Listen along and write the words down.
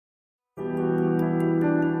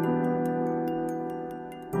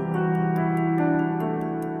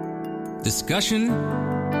Discussion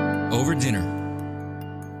over dinner.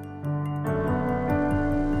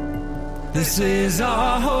 This is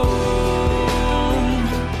our home.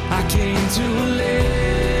 I came to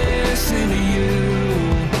listen to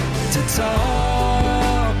you, to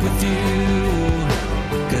talk with you,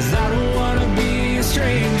 'cause I don't want to be a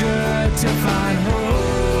stranger, to find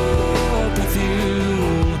hope with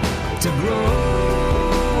you, to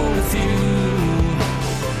grow with you.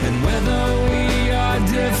 And whether we are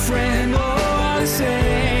different or the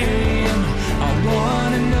same, I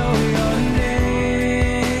want to know your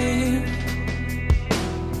name.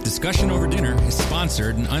 Discussion Over Dinner is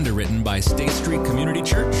sponsored and underwritten by State Street Community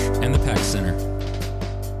Church and the PAC Center.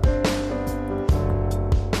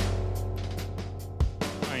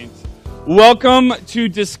 Welcome to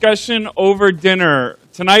Discussion Over Dinner.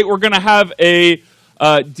 Tonight we're going to have a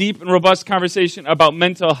deep and robust conversation about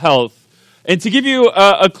mental health. And to give you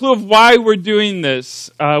a clue of why we're doing this,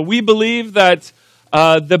 we believe that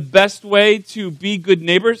the best way to be good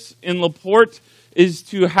neighbors in LaPorte is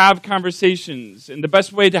to have conversations. And the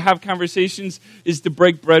best way to have conversations is to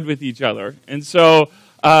break bread with each other. And so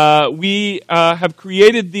we have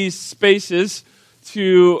created these spaces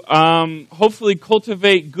to hopefully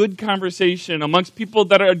cultivate good conversation amongst people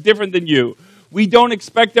that are different than you. We don't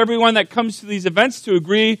expect everyone that comes to these events to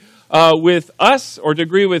agree with us or to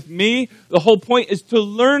agree with me. The whole point is to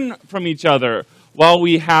learn from each other while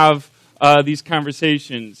we have these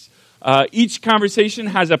conversations. Each conversation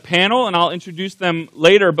has a panel, and I'll introduce them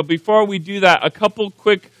later. But before we do that, a couple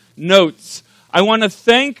quick notes. I want to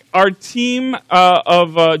thank our team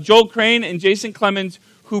of Joel Crane and Jason Clemens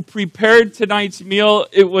who prepared tonight's meal.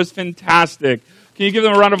 It was fantastic. Can you give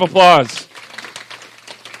them a round of applause?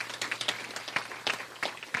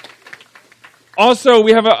 Also,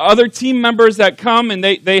 we have other team members that come, and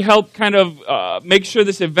they help kind of make sure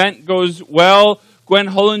this event goes well. Gwen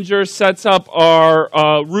Hollinger sets up our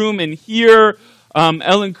room in here.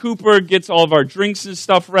 Ellen Cooper gets all of our drinks and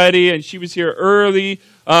stuff ready, and she was here early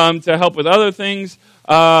to help with other things.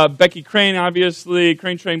 Becky Crane, obviously,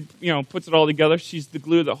 Crane Train, puts it all together. She's the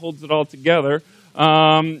glue that holds it all together.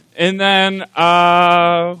 And then,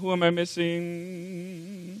 who am I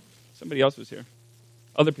missing? Somebody else was here.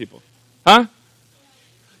 Other people. Huh?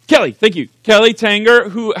 Kelly, thank you. Kelly Tanger,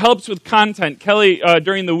 who helps with content. Kelly,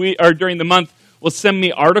 during the week or during the month, will send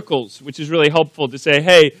me articles, which is really helpful to say,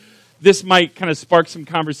 hey, this might kind of spark some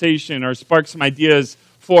conversation or spark some ideas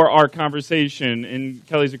for our conversation. And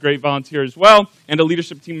Kelly's a great volunteer as well, and a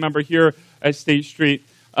leadership team member here at State Street.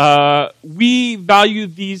 We value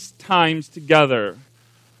these times together.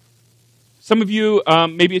 Some of you,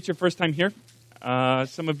 maybe it's your first time here.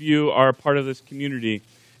 Some of you are a part of this community,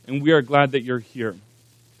 and we are glad that you're here.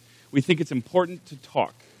 We think it's important to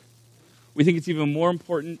talk. We think it's even more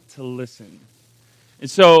important to listen. And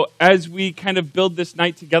so as we kind of build this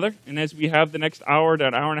night together, and as we have the next hour to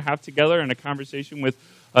an hour and a half together in a conversation with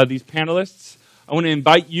these panelists, I want to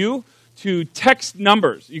invite you to text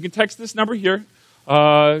numbers. You can text this number here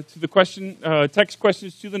to the question, text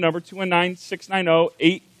questions to the number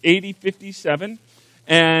 219-690-8057,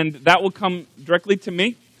 and that will come directly to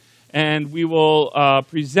me. And we will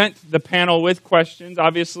present the panel with questions.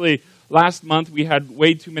 Obviously, last month we had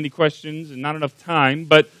way too many questions and not enough time,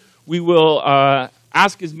 but we will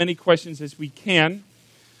ask as many questions as we can.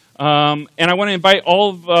 And I want to invite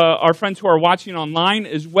all of our friends who are watching online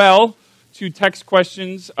as well to text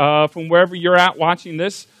questions from wherever you're at watching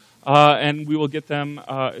this, and we will get them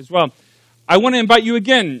as well. I want to invite you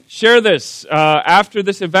again, share this. After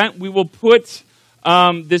this event, we will put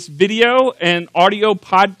this video and audio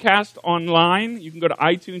podcast online. You can go to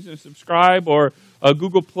iTunes and subscribe, or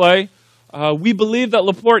Google Play. We believe that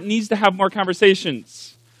LaPorte needs to have more conversations.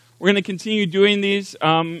 We're going to continue doing these,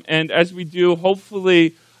 and as we do,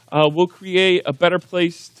 hopefully we'll create a better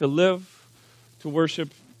place to live, to worship,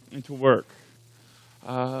 and to work.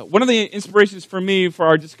 One of the inspirations for me for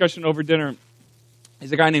our discussion over dinner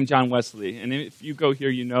is a guy named John Wesley. And if you go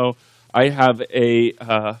here, you know I have a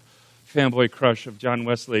fanboy crush of John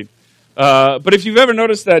Wesley. But if you've ever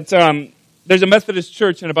noticed that there's a Methodist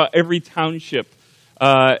church in about every township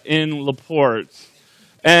in LaPorte.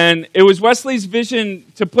 And it was Wesley's vision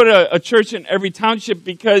to put a church in every township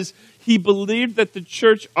because he believed that the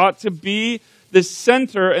church ought to be the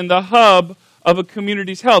center and the hub of a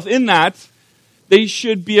community's health. In that, they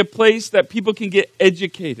should be a place that people can get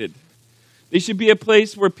educated. They should be a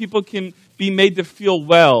place where people can be made to feel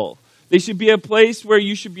well. They should be a place where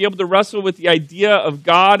you should be able to wrestle with the idea of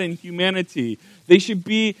God and humanity. They should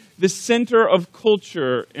be the center of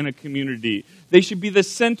culture in a community. They should be the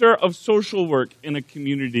center of social work in a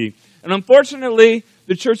community. And unfortunately,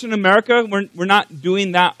 the church in America, we're not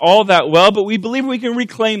doing that all that well, but we believe we can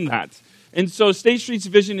reclaim that. And so State Street's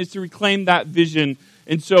vision is to reclaim that vision.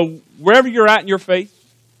 And so wherever you're at in your faith,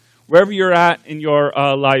 wherever you're at in your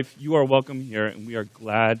life, you are welcome here, and we are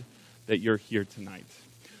glad that you're here tonight.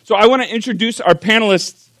 So I want to introduce our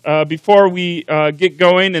panelists before we get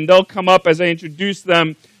going, and they'll come up as I introduce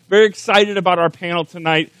them. Very excited about our panel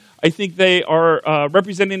tonight. I think they are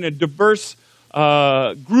representing a diverse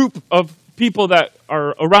group of people that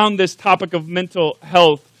are around this topic of mental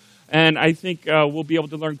health, and I think we'll be able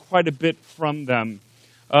to learn quite a bit from them.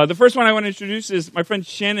 The first one I want to introduce is my friend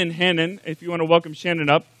Shannon Hannon. If you want to welcome Shannon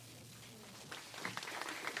up.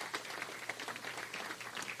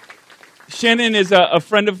 Shannon is a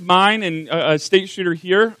friend of mine and a State Streeter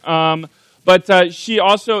here, but she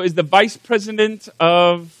also is the Vice President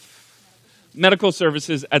of Medical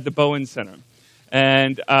Services at the Bowen Center.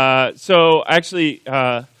 And so actually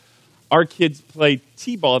our kids play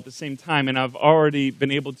t-ball at the same time, and I've already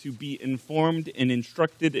been able to be informed and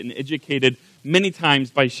instructed and educated many times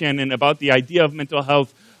by Shannon about the idea of mental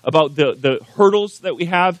health, about the hurdles that we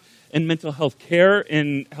have in mental health care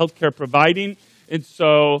and healthcare providing. And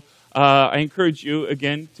so I encourage you,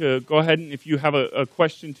 again, to go ahead and if you have a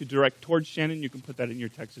question to direct towards Shannon, you can put that in your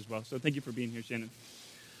text as well. So thank you for being here, Shannon.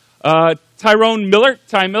 Tyrone Miller.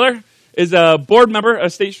 Ty Miller is a board member, a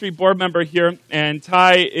State Street board member here, and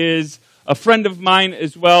Ty is a friend of mine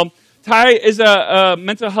as well. Ty is a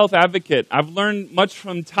mental health advocate. I've learned much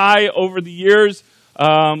from Ty over the years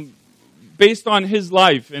based on his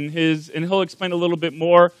life, and he'll explain a little bit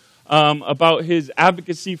more about his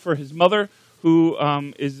advocacy for his mother, who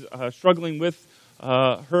is struggling with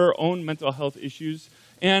her own mental health issues,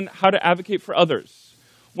 and how to advocate for others.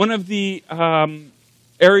 One of the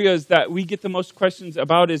areas that we get the most questions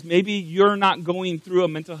about is maybe you're not going through a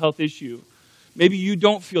mental health issue. Maybe you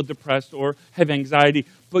don't feel depressed or have anxiety,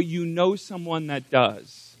 but you know someone that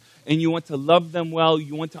does. And you want to love them well,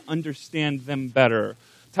 you want to understand them better.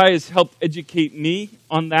 Ty has helped educate me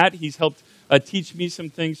on that. He's helped teach me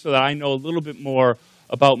some things so that I know a little bit more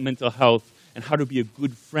about mental health and how to be a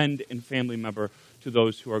good friend and family member to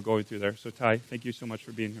those who are going through there. So Ty, thank you so much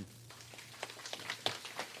for being here.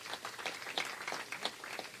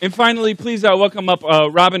 And finally, please welcome up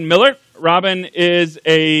Robin Miller. Robin is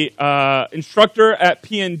a instructor at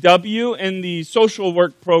PNW in the social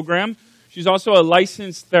work program. She's also a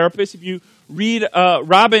licensed therapist. If you read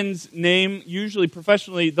Robin's name, usually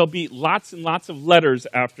professionally, there'll be lots and lots of letters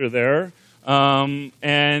after there.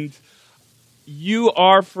 And you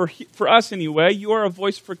are, for us anyway, you are a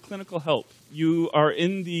voice for clinical help. You are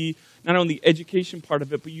in the not only the education part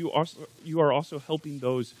of it, but you are also helping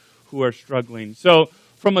those who are struggling. So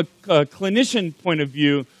from a clinician point of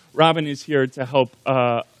view, Robin is here to help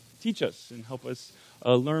teach us and help us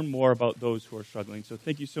learn more about those who are struggling. So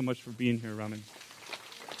thank you so much for being here, Robin.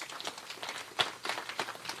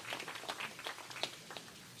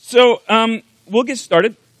 So we'll get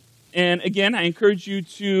started. And again, I encourage you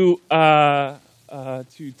to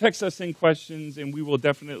text us in questions, and we will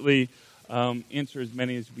definitely answer as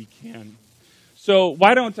many as we can. So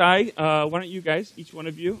why don't you guys, each one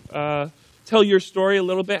of you, tell your story a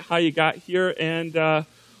little bit, how you got here, and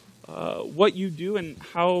what you do, and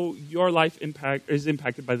how your life is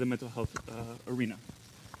impacted by the mental health arena.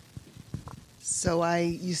 So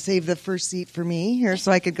you saved the first seat for me here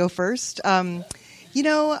so I could go first. I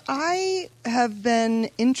have been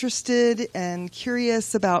interested and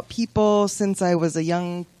curious about people since I was a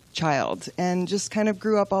young child, and just kind of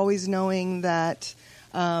grew up always knowing that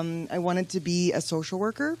I wanted to be a social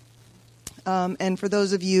worker. And for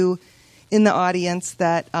those of you in the audience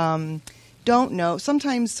that don't know,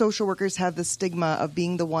 sometimes social workers have the stigma of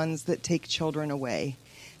being the ones that take children away.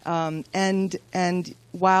 And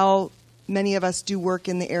while many of us do work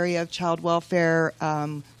in the area of child welfare,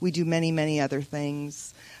 we do many, many other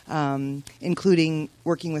things, including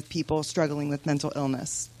working with people struggling with mental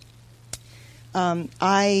illness. So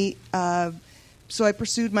I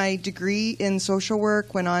pursued my degree in social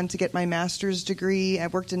work, went on to get my master's degree. I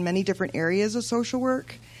worked in many different areas of social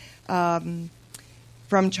work,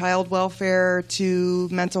 from child welfare to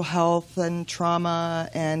mental health and trauma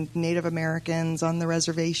and Native Americans on the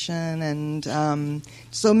reservation, and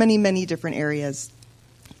so many, many different areas.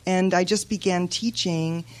 And I just began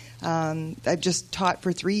teaching. I've just taught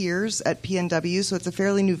for 3 years at PNW, so it's a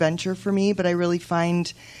fairly new venture for me, but I really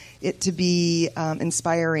find it to be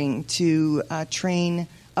inspiring to train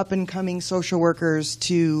up-and-coming social workers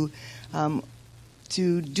to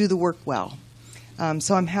do the work well.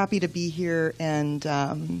 So I'm happy to be here, and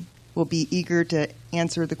will be eager to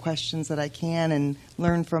answer the questions that I can and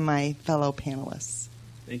learn from my fellow panelists.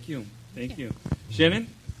 Thank you. Thank you. Shannon?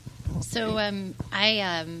 So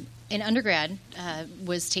I, in undergrad,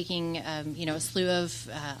 was taking, a slew of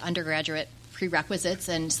undergraduate prerequisites,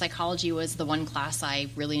 and psychology was the one class I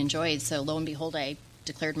really enjoyed. So lo and behold, I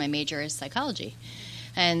declared my major as psychology.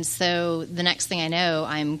 And so the next thing I know,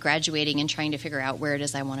 I'm graduating and trying to figure out where it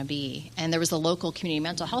is I want to be. And there was a local community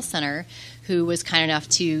mental health center who was kind enough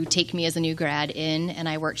to take me as a new grad in, and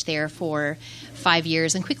I worked there for 5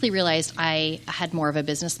 years and quickly realized I had more of a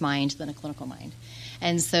business mind than a clinical mind.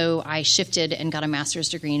 And so I shifted and got a master's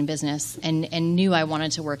degree in business and knew I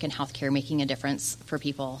wanted to work in healthcare, making a difference for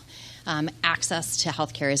people. Access to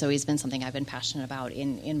healthcare has always been something I've been passionate about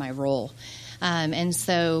in my role. And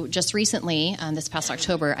so just recently, this past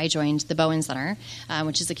October, I joined the Bowen Center,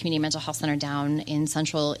 which is a community mental health center down in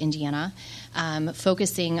central Indiana,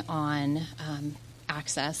 focusing on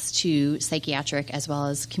access to psychiatric as well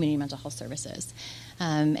as community mental health services.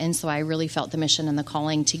 And so I really felt the mission and the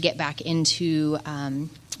calling to get back into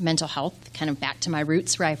mental health, kind of back to my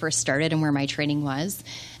roots where I first started and where my training was.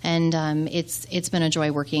 And it's been a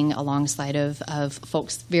joy working alongside of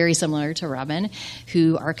folks very similar to Robin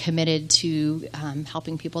who are committed to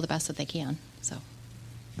helping people the best that they can. So.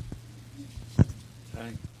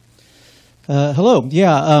 Hello.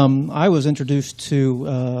 Yeah, I was introduced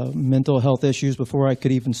to mental health issues before I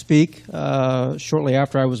could even speak. Shortly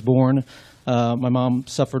after I was born, my mom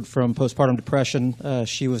suffered from postpartum depression.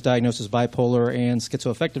 She was diagnosed as bipolar and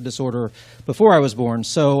schizoaffective disorder before I was born.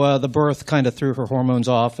 So the birth kind of threw her hormones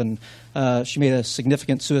off, and she made a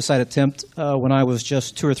significant suicide attempt when I was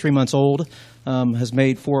just 2 or 3 months old. Has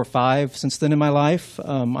made 4 or 5 since then in my life.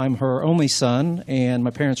 I'm her only son, and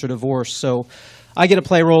my parents are divorced. So I get to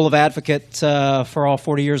play a role of advocate for all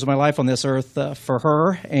 40 years of my life on this earth for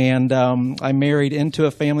her. And I married into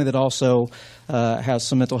a family that also has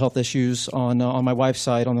some mental health issues on my wife's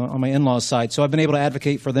side, on my in-laws' side. So I've been able to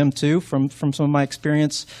advocate for them too from some of my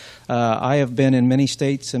experience. I have been in many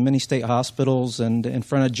states and many state hospitals and in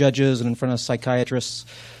front of judges and in front of psychiatrists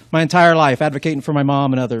my entire life, advocating for my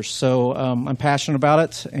mom and others. So I'm passionate about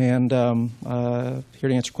it, and here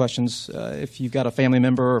to answer questions if you've got a family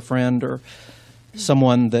member or a friend or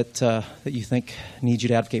someone that you think needs you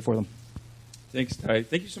to advocate for them. Thanks, Ty.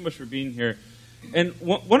 Thank you so much for being here. And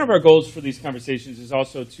one of our goals for these conversations is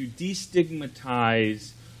also to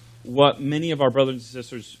destigmatize what many of our brothers and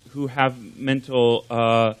sisters who have mental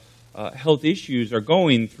health issues are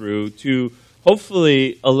going through, to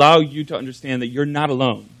hopefully allow you to understand that you're not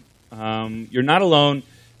alone. You're not alone,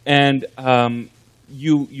 and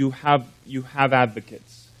you have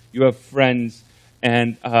advocates. You have friends.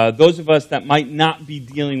 And those of us that might not be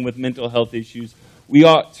dealing with mental health issues, we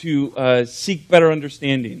ought to seek better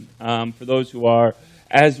understanding for those who are,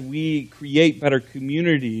 as we create better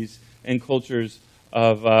communities and cultures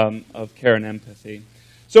of care and empathy.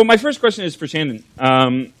 So my first question is for Shannon.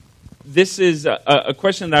 This is a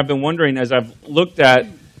question that I've been wondering as I've looked at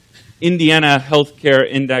Indiana healthcare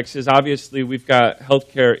indexes. Obviously, we've got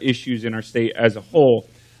healthcare issues in our state as a whole,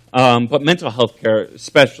 but mental health care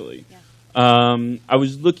especially. Yeah. I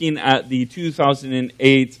was looking at the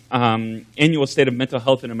 2008 Annual State of Mental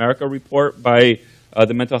Health in America report by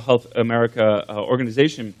the Mental Health America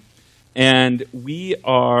organization. And we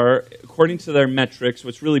are, according to their metrics,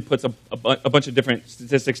 which really puts a bunch of different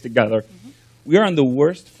statistics together, we are in the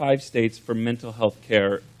worst 5 states for mental health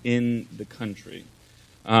care in the country.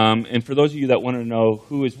 And for those of you that want to know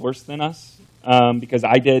who is worse than us, because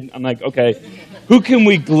I did, I'm like, okay, who can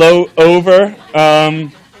we gloat over?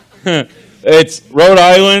 It's Rhode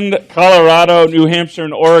Island, Colorado, New Hampshire,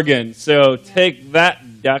 and Oregon. So take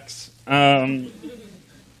that, ducks.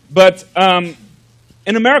 But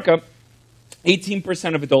in America,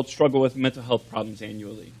 18% of adults struggle with mental health problems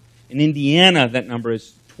annually. In Indiana, that number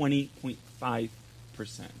is 20.5%.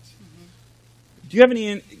 Do you have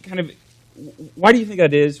any kind of, why do you think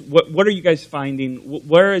that is? What are you guys finding?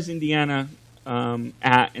 Where is Indiana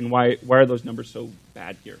at, and why are those numbers so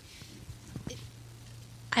bad here?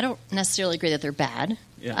 I don't necessarily agree that they're bad.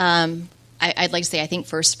 Yeah. I'd like to say I think,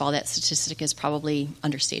 first of all, that statistic is probably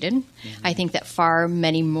understated. I think that far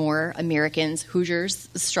many more Americans, Hoosiers,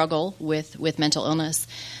 struggle with mental illness.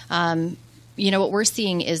 What we're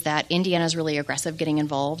seeing is that Indiana is really aggressive getting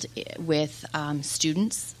involved with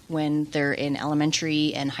students when they're in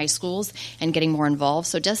elementary and high schools and getting more involved.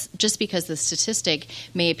 So just because the statistic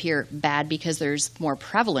may appear bad because there's more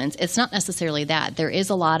prevalence, it's not necessarily that. There is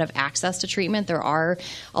a lot of access to treatment. There are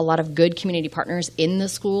a lot of good community partners in the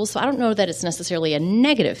schools. So I don't know that it's necessarily a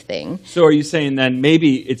negative thing. So are you saying then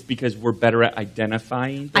maybe it's because we're better at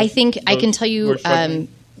identifying? I think I can tell you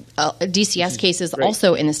DCS cases Great.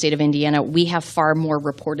 also in the state of Indiana. We have far more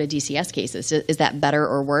reported DCS cases. Is that better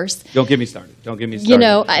or worse? Don't get me started. Don't get me started. You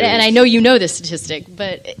know, and I know you know this statistic,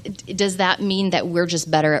 but does that mean that we're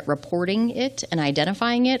just better at reporting it and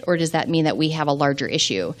identifying it, or does that mean that we have a larger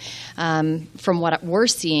issue? From what we're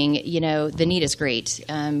seeing, you know, the need is great.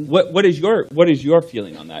 What is your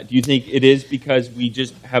feeling on that? Do you think it is because we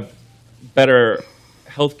just have better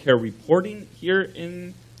healthcare reporting here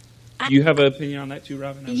in? Do you have an opinion on that too,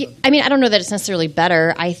 Robin? I mean, I don't know that it's necessarily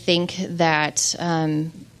better. I think that the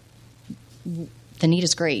need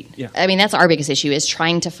is great. Yeah. I mean, that's our biggest issue, is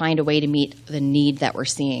trying to find a way to meet the need that we're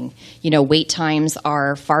seeing. You know, wait times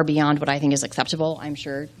are far beyond what I think is acceptable. I'm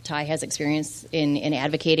sure Ty has experience in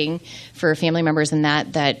advocating for family members in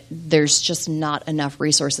that there's just not enough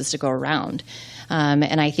resources to go around.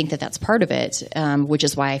 And I think that that's part of it, which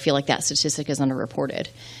is why I feel like that statistic is underreported.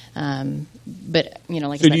 But, you know,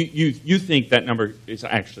 like so I said, you think that number is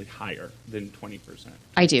actually higher than 20%?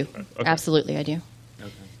 I do. Okay. Absolutely, I do.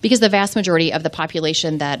 Okay. Because the vast majority of the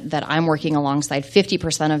population that I'm working alongside,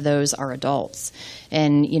 50% of those are adults.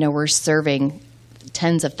 And, you know, we're serving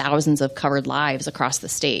tens of thousands of covered lives across the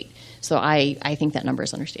state. So I think that number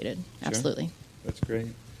is understated. Sure. Absolutely. That's great.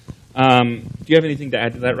 Do you have anything to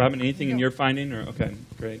add to that, Robin? Anything in your finding? Or okay,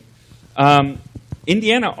 great.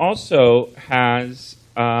 Indiana also has,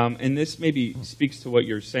 and this maybe speaks to what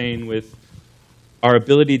you're saying with our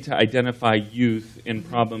ability to identify youth in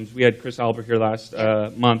problems. We had Chris Albert here last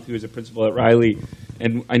month, who is a principal at Riley,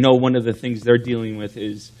 and I know one of the things they're dealing with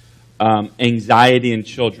is anxiety in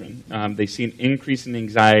children. They see an increase in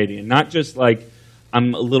anxiety, and not just like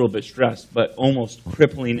I'm a little bit stressed, but almost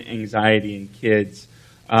crippling anxiety in kids.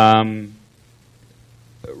 Robin,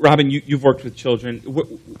 you've worked with children.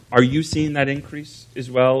 Are you seeing that increase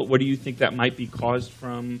as well? What do you think that might be caused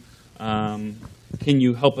from? Can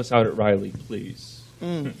you help us out at Riley, please?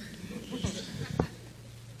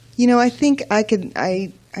 You know, I think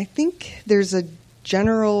I think there's a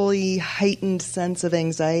generally heightened sense of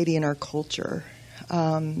anxiety in our culture.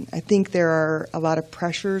 I think there are a lot of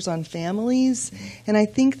pressures on families, and I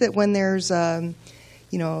think that when there's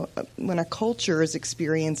you know, when a culture is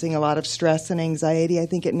experiencing a lot of stress and anxiety, I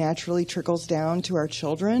think it naturally trickles down to our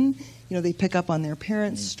children. You know, they pick up on their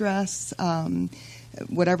parents' stress,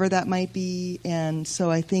 whatever that might be. And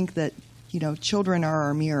so I think that, you know, children are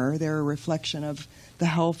our mirror. They're a reflection of the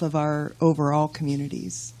health of our overall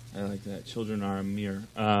communities. I like that. Children are a mirror.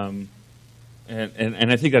 And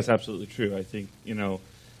I think that's absolutely true. I think, you know,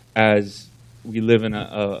 as we live in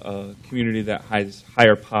a community that has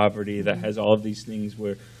higher poverty, that has all of these things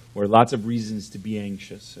where lots of reasons to be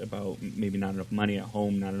anxious about maybe not enough money at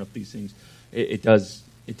home, not enough these things. It does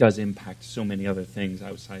impact so many other things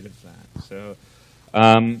outside of that. So,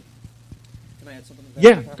 Can I add something to that?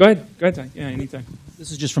 yeah, go ahead, Ty. Yeah, anytime.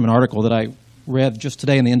 This is just from an article that I read just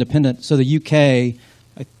today in The Independent. So the UK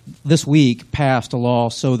this week passed a law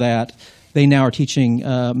so that they now are teaching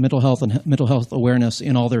mental health and mental health awareness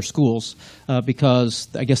in all their schools because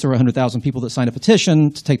I guess there were 100,000 people that signed a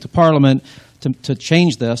petition to take to Parliament to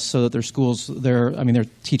change this so that their schools, they're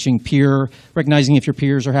teaching recognizing if your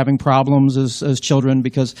peers are having problems as children,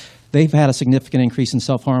 because they've had a significant increase in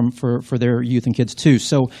self-harm for their youth and kids too.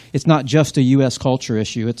 So it's not just a U.S. culture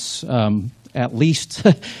issue. It's at least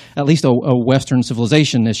a Western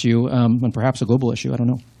civilization issue and perhaps a global issue. I don't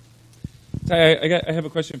know. I have a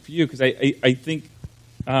question for you, because I think,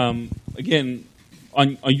 again,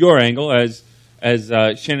 on your angle, as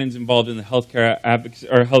Shannon's involved in the healthcare advocacy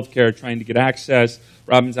or healthcare trying to get access,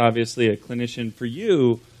 Robin's obviously a clinician. For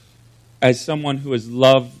you, as someone who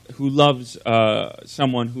loves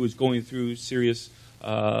someone who is going through serious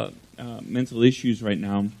mental issues right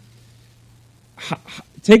now,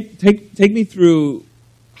 take me through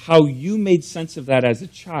how you made sense of that as a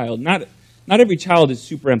child. Not every child is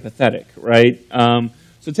super empathetic, right?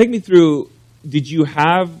 So take me through, did you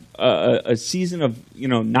have a season of,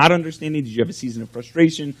 not understanding? Did you have a season of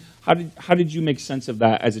frustration? How did you make sense of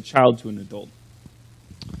that as a child to an adult?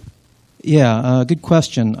 Yeah, good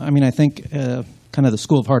question. I mean, I think kind of the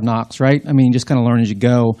school of hard knocks, right? I mean, you just kind of learn as you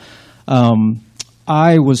go.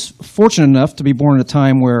 I was fortunate enough to be born at a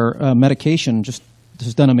time where medication just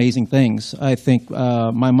has done amazing things. I think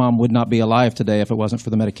my mom would not be alive today if it wasn't for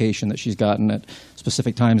the medication that she's gotten at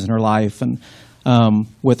specific times in her life. And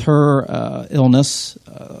with her illness,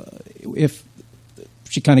 if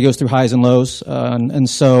she kind of goes through highs and lows, and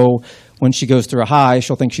so when she goes through a high,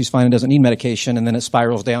 she'll think she's fine and doesn't need medication, and then it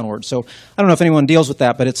spirals downward. So I don't know if anyone deals with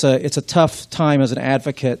that, but it's a tough time as an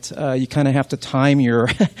advocate. You kind of have to time your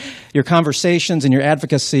your conversations and your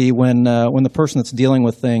advocacy when the person that's dealing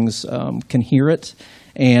with things can hear it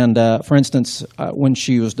And for instance, when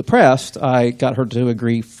she was depressed, I got her to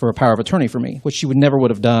agree for a power of attorney for me, which she never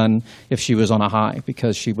would have done if she was on a high,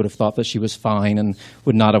 because she would have thought that she was fine and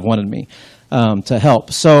would not have wanted me to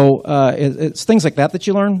help. So it's things like that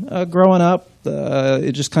you learn growing up.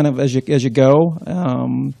 It just kind of as you go.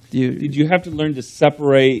 Did you have to learn to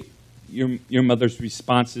separate your mother's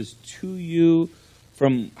responses to you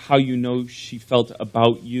from how you know she felt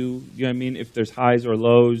about you? You know what I mean? If there's highs or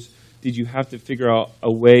lows, did you have to figure out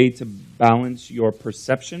a way to balance your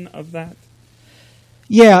perception of that?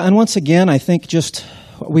 Yeah, and once again, I think just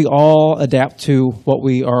we all adapt to what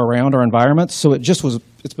we are around, our environment. So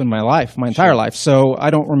it's been my life, my entire life. So I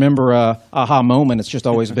don't remember a aha moment. It's just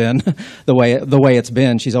always been the way it's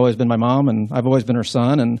been. She's always been my mom, and I've always been her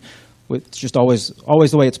son, and it's just always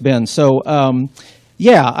the way it's been. So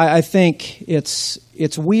I think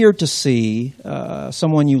it's weird to see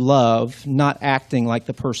someone you love not acting like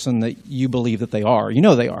the person that you believe that they are. You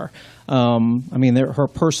know they are. Her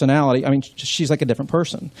personality. She's like a different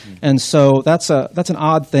person, and so that's an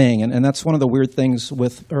odd thing, and that's one of the weird things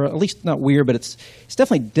with, or at least not weird, but it's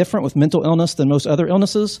definitely different with mental illness than most other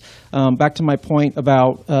illnesses. Back to my point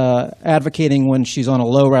about advocating when she's on a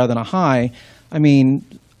low rather than a high.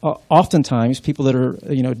 Oftentimes people that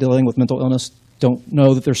are dealing with mental illness don't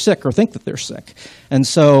know that they're sick or think that they're sick, and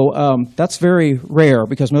so that's very rare,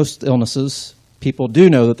 because most illnesses, people do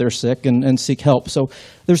know that they're sick and seek help. So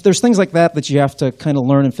there's things like that you have to kind of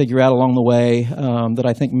learn and figure out along the way that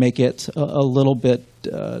I think make it a little bit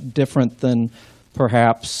different than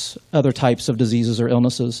perhaps other types of diseases or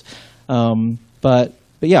illnesses. But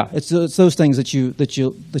yeah, it's those things that you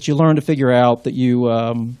learn to figure out, that you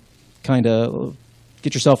kind of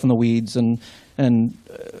get yourself in the weeds, and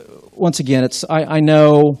once again, I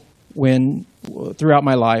know when throughout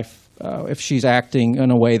my life. If she's acting in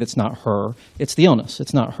a way that's not her, it's the illness.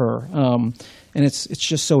 It's not her, and it's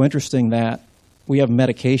just so interesting that we have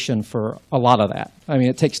medication for a lot of that.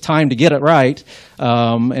 It takes time to get it right.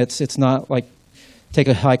 It's not like take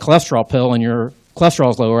a high cholesterol pill and your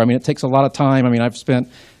cholesterol's lower. It takes a lot of time. I've spent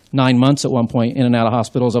 9 months at one point in and out of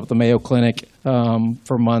hospitals, up at the Mayo Clinic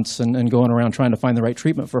for months, and going around trying to find the right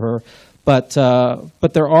treatment for her. But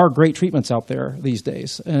there are great treatments out there these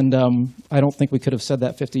days, and I don't think we could have said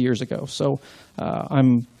that 50 years ago. So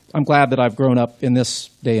I'm glad that I've grown up in this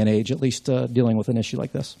day and age, at least dealing with an issue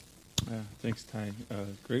like this. Thanks, Ty.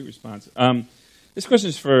 Great response. This question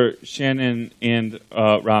is for Shannon and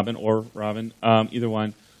Robin, either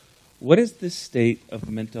one. What is the state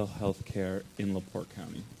of mental health care in LaPorte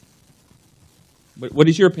County? What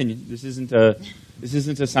is your opinion? This isn't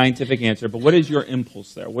a scientific answer, but what is your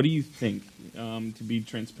impulse there? What do you think, to be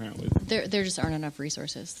transparent with? There just aren't enough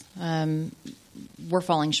resources. We're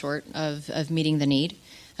falling short of meeting the need.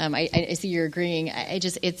 I see you're agreeing.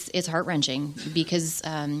 It's heart-wrenching, because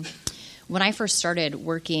when I first started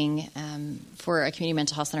working for a community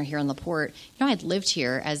mental health center here in LaPorte, I'd lived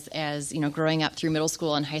here as growing up through middle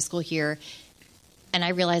school and high school here. And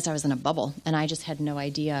I realized I was in a bubble, and I just had no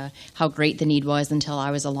idea how great the need was until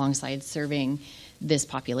I was alongside serving this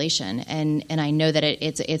population. And I know that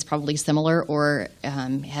it's probably similar, or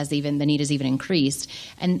the need has even increased.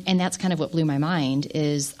 And that's kind of what blew my mind,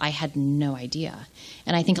 is I had no idea.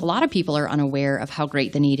 And I think a lot of people are unaware of how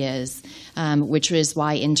great the need is, which is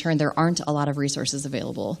why, in turn, there aren't a lot of resources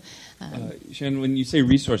available. Shannon, when you say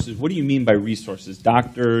resources, what do you mean by resources?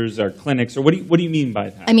 Doctors or clinics, or what do you mean by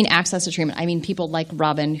that? Access to treatment. People like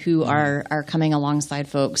Robin who are coming alongside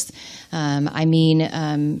folks.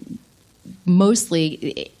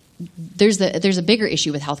 Mostly there's a bigger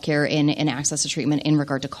issue with healthcare in access to treatment in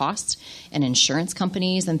regard to cost, and insurance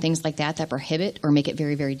companies and things like that prohibit or make it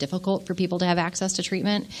very, very difficult for people to have access to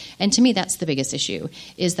treatment. And to me, that's the biggest issue,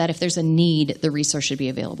 is that if there's a need, the resource should be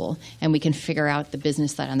available, and we can figure out the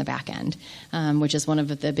business side on the back end, which is one of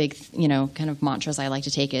the big, kind of mantras I like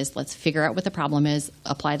to take, is let's figure out what the problem is,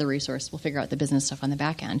 apply the resource, we'll figure out the business stuff on the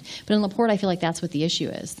back end. But in LaPorte, I feel like that's what the issue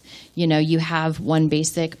is. You have one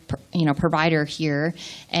basic, provider here,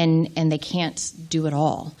 and they can't do it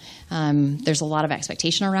all. There's a lot of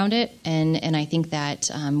expectation around it, and I think that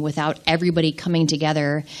without everybody coming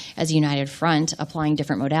together as a united front, applying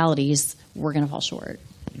different modalities, we're going to fall short.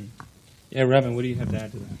 Yeah, Robin, what do you have to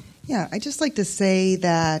add to that? Yeah, I'd just like to say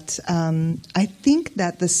that I think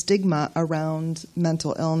that the stigma around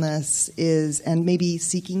mental illness and maybe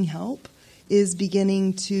seeking help is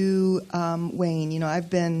beginning to wane. I've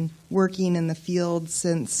been working in the field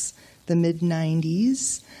since the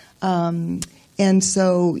mid-'90s. And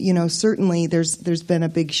so, certainly there's been a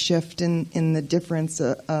big shift in the difference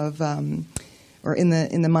of or in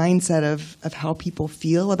the mindset of how people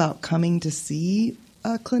feel about coming to see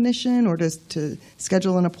a clinician or to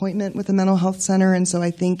schedule an appointment with a mental health center. And so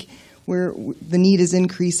I think the need is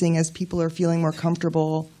increasing as people are feeling more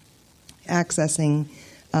comfortable accessing.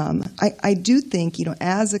 I do think,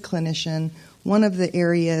 as a clinician, one of the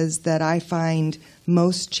areas that I find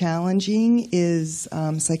most challenging is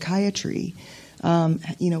psychiatry.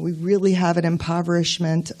 We really have an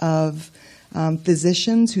impoverishment of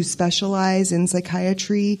physicians who specialize in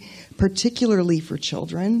psychiatry, particularly for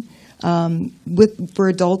children, for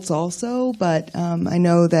adults also. But I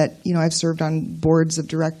know that I've served on boards of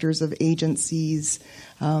directors of agencies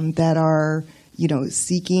that are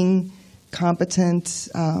seeking competent,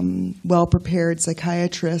 well-prepared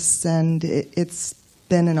psychiatrists, and it's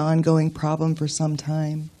been an ongoing problem for some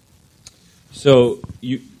time. So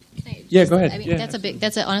go ahead. I mean,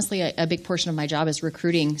 that's honestly a big portion of my job is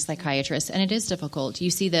recruiting psychiatrists, and it is difficult.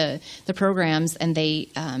 You see the programs, and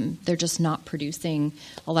they're just not producing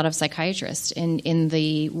a lot of psychiatrists. In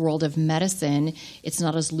the world of medicine, it's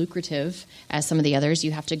not as lucrative as some of the others.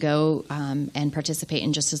 You have to go and participate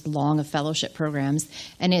in just as long of fellowship programs,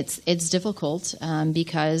 and it's difficult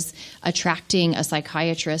because attracting a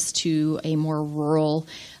psychiatrist to a more rural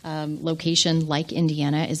location like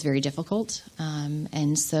Indiana is very difficult,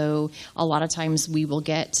 and so a lot of times we will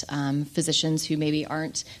get physicians who maybe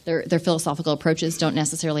aren't their philosophical approaches don't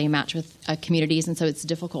necessarily match with communities, and so it's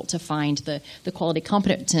difficult to find the quality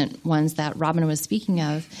competent ones that Robin was speaking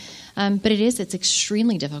of. But it's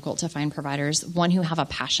extremely difficult to find providers, one who have a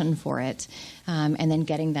passion for it, and then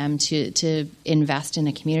getting them to invest in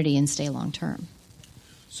a community and stay long term.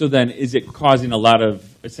 So then, is it causing a lot of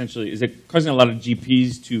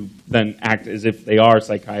GPs to then act as if they are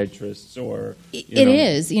psychiatrists, or it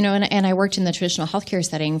is, and I worked in the traditional healthcare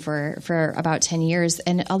setting for about 10 years,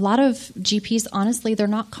 and a lot of GPs, honestly, they're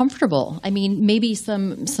not comfortable. I mean, maybe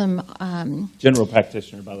some general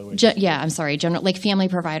practitioner, by the way. General, like family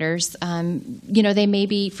providers. They may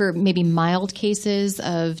be for maybe mild cases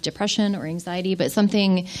of depression or anxiety, but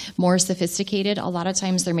something more sophisticated. A lot of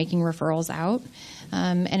times, they're making referrals out.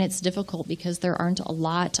 And it's difficult because there aren't a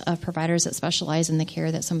lot of providers that specialize in the care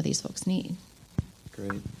that some of these folks need.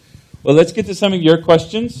 Great. Well, let's get to some of your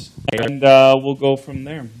questions, and we'll go from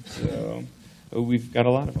there. So we've got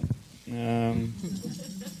a lot of them.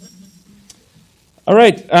 All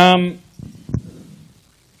right.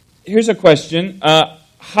 Here's a question.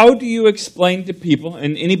 How do you explain to people,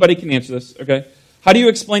 and anybody can answer this, okay? How do you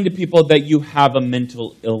explain to people that you have a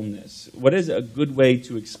mental illness? What is a good way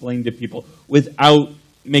to explain to people without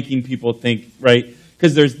making people think, right?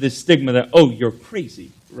 Because there's this stigma that, you're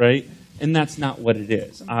crazy, right? And that's not what it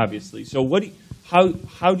is, obviously. So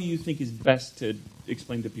how do you think is best to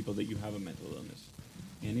explain to people that you have a mental illness?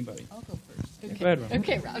 Anybody? I'll go first. Okay. Go ahead, Rob.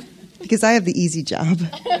 Okay, Rob. Because I have the easy job.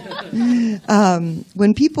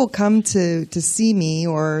 When people come to see me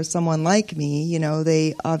or someone like me,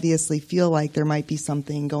 they obviously feel like there might be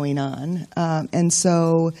something going on. And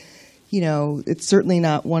so, it's certainly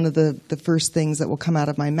not one of the first things that will come out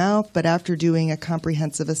of my mouth. But after doing a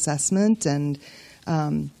comprehensive assessment and,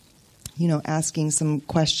 asking some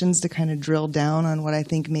questions to kind of drill down on what I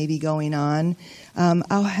think may be going on,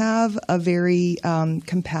 I'll have a very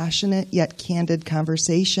compassionate yet candid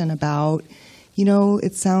conversation about,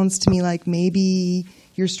 it sounds to me like maybe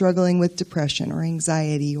you're struggling with depression or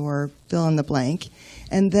anxiety or fill in the blank.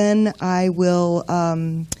 And then I will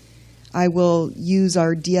use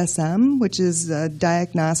our DSM, which is a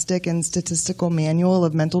Diagnostic and Statistical Manual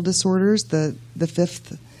of Mental Disorders, the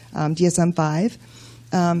fifth DSM-5.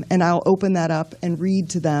 And I'll open that up and read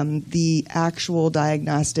to them the actual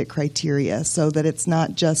diagnostic criteria so that it's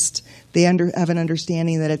not just, they have an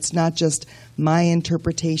understanding that it's not just my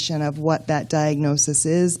interpretation of what that diagnosis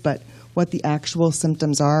is, but what the actual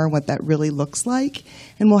symptoms are and what that really looks like.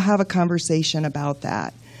 And we'll have a conversation about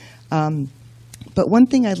that. But one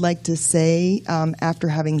thing I'd like to say after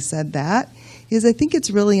having said that is I think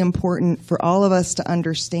it's really important for all of us to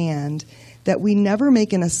understand that we never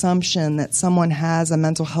make an assumption that someone has a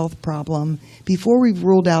mental health problem before we've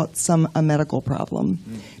ruled out a medical problem.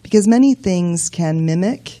 Because many things can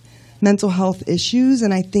mimic mental health issues,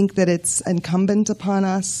 and I think that it's incumbent upon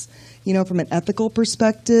us, from an ethical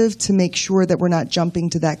perspective, to make sure that we're not jumping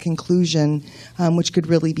to that conclusion, which could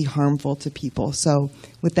really be harmful to people. So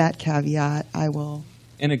with that caveat, I will...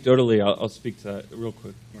 Anecdotally, I'll speak to that real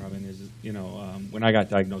quick, Robin, when I got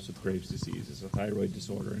diagnosed with Graves' disease, it's a thyroid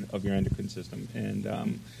disorder of your endocrine system, and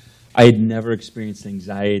I had never experienced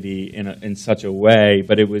anxiety in such a way,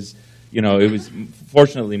 but it was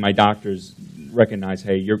fortunately my doctors recognized,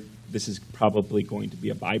 hey, this is probably going to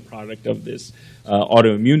be a byproduct of this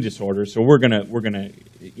autoimmune disorder, so we're gonna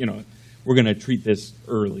treat this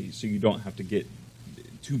early, so you don't have to get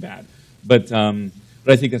too bad. But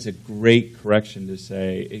I think that's a great correction to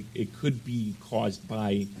say it could be caused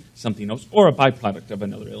by something else or a byproduct of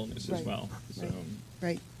another illness as well. So.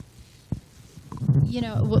 Right. You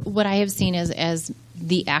know, what I have seen as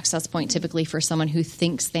the access point typically for someone who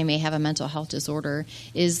thinks they may have a mental health disorder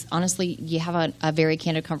is, honestly, you have a very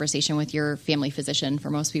candid conversation with your family physician for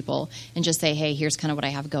most people and just say, hey, here's kind of what I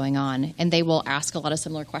have going on. And they will ask a lot of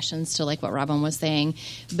similar questions to like what Robin was saying.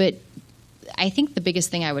 But I think the biggest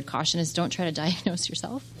thing I would caution is don't try to diagnose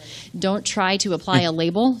yourself. Don't try to apply a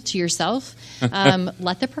label to yourself.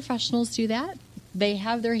 Let the professionals do that. They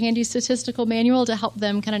have their handy statistical manual to help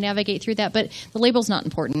them kind of navigate through that. But the label's not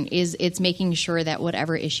important. It's making sure that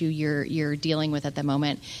whatever issue you're dealing with at the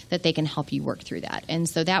moment, that they can help you work through that. And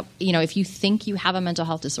so that, you know, if you think you have a mental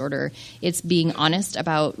health disorder, it's being honest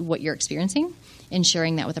about what you're experiencing and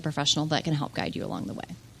sharing that with a professional that can help guide you along the way.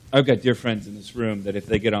 I've got dear friends in this room that if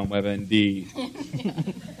they get on WebMD,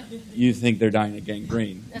 you think they're dying of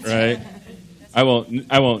gangrene, right? I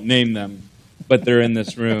won't name them, but they're in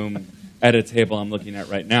this room at a table I'm looking at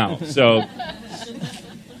right now. So,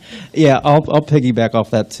 yeah, I'll piggyback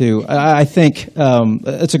off that too. I think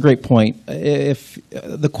it's a great point. If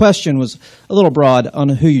the question was a little broad on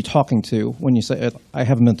who you're talking to when you say I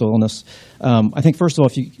have a mental illness, I think first of all,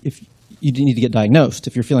 if you need to get diagnosed,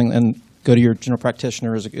 if you're feeling and go to your general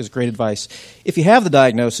practitioner is great advice. If you have the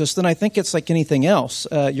diagnosis, then I think it's like anything else.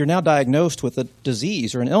 You're now diagnosed with a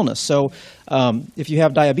disease or an illness. So if you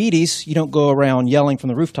have diabetes, you don't go around yelling from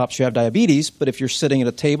the rooftops you have diabetes. But if you're sitting at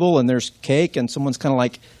a table and there's cake and someone's kind of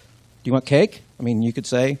like, do you want cake? I mean, you could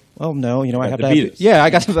say, well, no, I have diabetes. Yeah,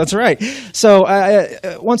 that's right. So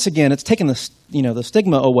once again, it's taking the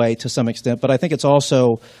stigma away to some extent, but I think it's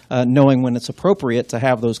also knowing when it's appropriate to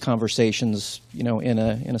have those conversations, in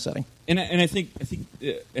a setting. And I think,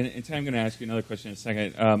 and Ty, I'm going to ask you another question in a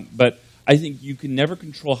second, but I think you can never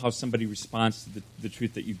control how somebody responds to the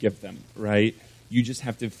truth that you give them, right? You just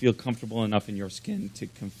have to feel comfortable enough in your skin to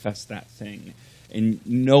confess that thing. And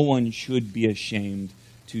no one should be ashamed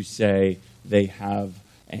to say they have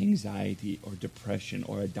anxiety or depression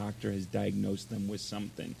or a doctor has diagnosed them with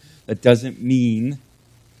something. That doesn't mean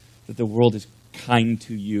that the world is kind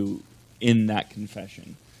to you in that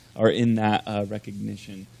confession or in that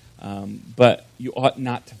recognition. But you ought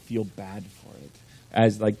not to feel bad for it.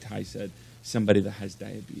 As, like Ty said, somebody that has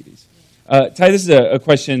diabetes. Ty, this is a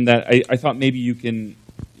question that I thought maybe you can,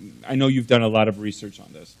 I know you've done a lot of research on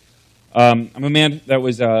this. I'm a man that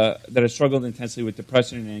has struggled intensely with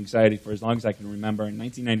depression and anxiety for as long as I can remember. In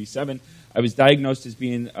 1997, I was diagnosed as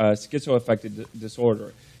being schizoaffective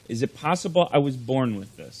disorder. Is it possible I was born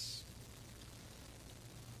with this?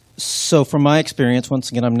 So from my experience,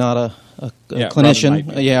 once again, I'm not a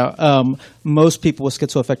clinician. Most people with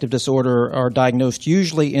schizoaffective disorder are diagnosed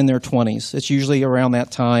usually in their 20s. It's usually around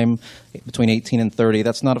that time, between 18 and 30.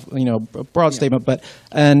 That's not a broad statement, but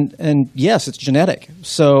and yes, it's genetic.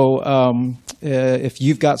 So if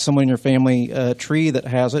you've got someone in your family tree that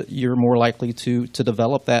has it, you're more likely to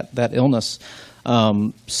develop that illness.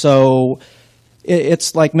 So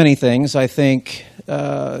it's like many things. I think.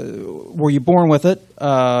 Were you born with it?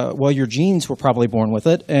 Well, your genes were probably born with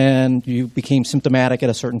it, and you became symptomatic at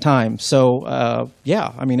a certain time. So,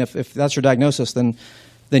 I mean, if that's your diagnosis, then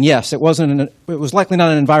yes, it was likely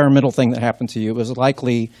not an environmental thing that happened to you. It was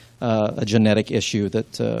likely a genetic issue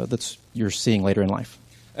that's you're seeing later in life.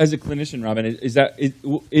 As a clinician, Robin, is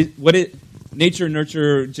nature,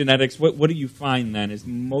 nurture, genetics? What do you find then?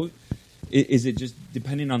 Is it just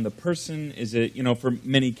depending on the person? Is it, for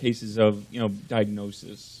many cases of,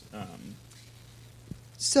 diagnosis?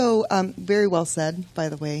 So, very well said, by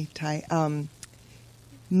the way, Ty.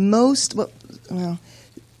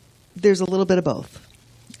 There's a little bit of both.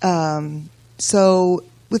 So,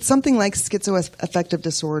 with something like schizoaffective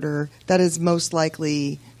disorder, that is most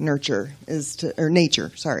likely nature is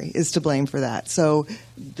to blame for that. So,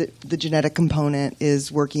 the genetic component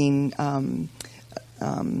is working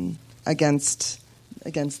against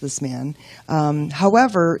this man.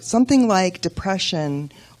 However, something like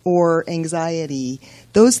depression or anxiety,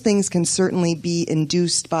 those things can certainly be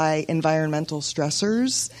induced by environmental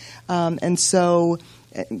stressors.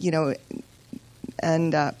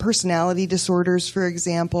 Personality disorders, for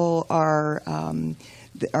example, are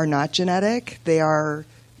not genetic. They are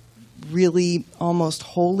really almost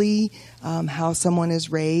wholly how someone is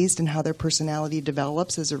raised and how their personality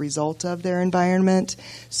develops as a result of their environment.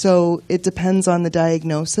 So it depends on the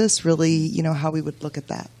diagnosis, really, how we would look at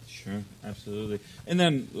that. Sure, absolutely. And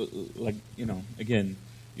then, again,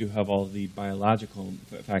 you have all the biological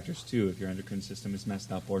factors, too. If your endocrine system is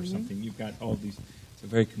messed up or something, you've got all these. It's a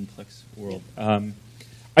very complex world.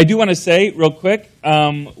 I I do want to say real quick,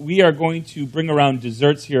 we are going to bring around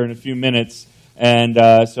desserts here in a few minutes, and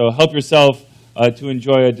so help yourself to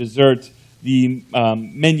enjoy a dessert. The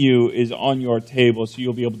menu is on your table, so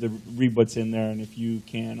you'll be able to read what's in there, and if you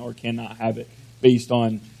can or cannot have it, based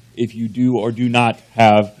on if you do or do not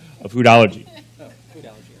have a food allergy. Food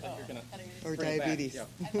allergy. Or diabetes.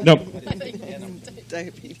 No.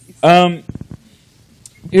 Diabetes.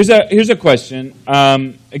 Here's a question.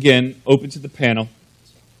 Again, open to the panel.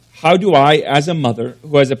 How do I, as a mother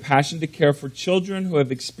who has a passion to care for children who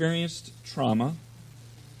have experienced trauma,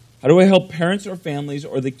 how do I help parents or families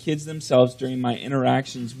or the kids themselves during my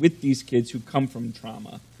interactions with these kids who come from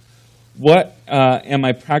trauma? What am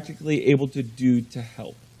I practically able to do to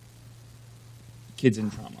help kids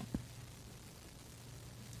in trauma?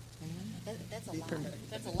 That's a lot.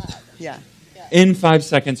 That's a lot. Yeah. In 5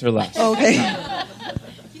 seconds or less. Okay.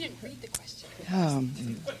 You didn't read the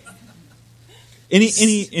question.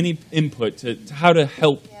 Any input to how to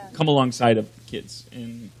help come alongside of kids?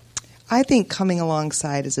 I think coming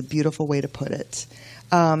alongside is a beautiful way to put it,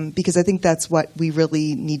 because I think that's what we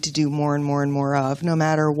really need to do more and more and more of, no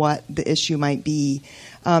matter what the issue might be.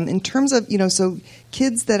 In terms of, so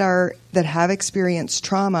kids that have experienced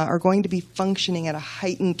trauma are going to be functioning at a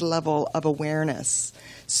heightened level of awareness.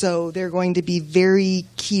 So they're going to be very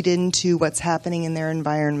keyed into what's happening in their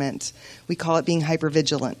environment. We call it being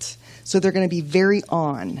hypervigilant. So they're going to be very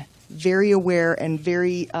on, very aware, and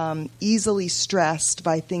very easily stressed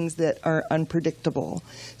by things that are unpredictable.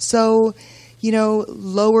 So,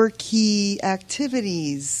 lower key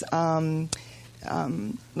activities,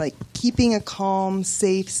 like keeping a calm,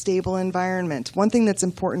 safe, stable environment. One thing that's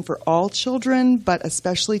important for all children, but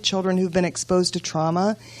especially children who've been exposed to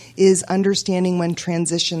trauma, is understanding when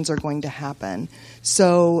transitions are going to happen.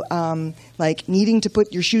 So, like needing to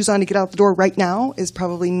put your shoes on to get out the door right now is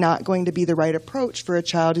probably not going to be the right approach for a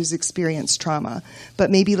child who's experienced trauma. But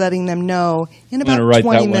maybe letting them know in about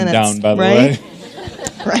 20 minutes. I'm going to write that one down, by right?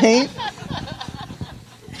 the way. Right?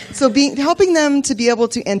 So helping them to be able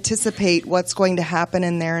to anticipate what's going to happen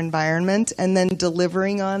in their environment and then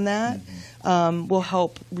delivering on that will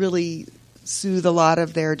help really soothe a lot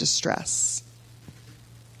of their distress.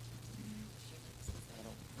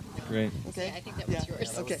 Great. Okay. I think that was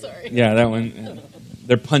yours. Okay. Sorry. Yeah, that one.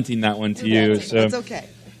 They're punting that one to you. So That's okay.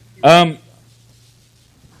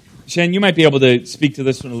 Shan, you might be able to speak to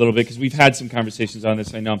this one a little bit because we've had some conversations on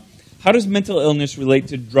this, I know. How does mental illness relate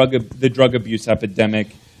to the drug abuse epidemic?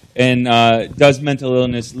 And does mental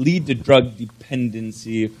illness lead to drug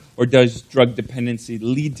dependency, or does drug dependency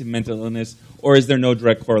lead to mental illness, or is there no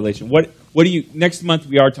direct correlation? What do you? Next month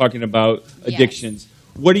we are talking about addictions.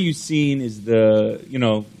 Yes. What are you seeing is the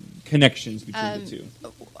connections between the two?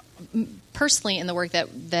 Personally, in the work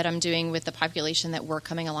that I'm doing with the population that we're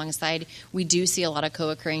coming alongside, we do see a lot of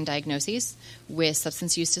co-occurring diagnoses with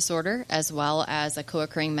substance use disorder as well as a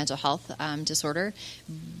co-occurring mental health disorder,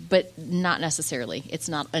 but not necessarily. It's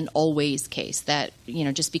not an always case that,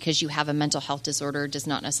 just because you have a mental health disorder does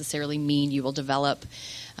not necessarily mean you will develop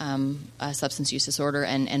a substance use disorder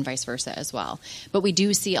and vice versa as well. But we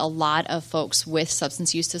do see a lot of folks with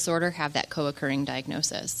substance use disorder have that co-occurring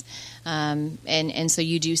diagnosis. And so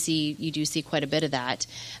you do see quite a bit of that,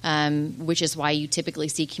 which is why you typically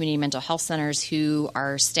see community mental health centers who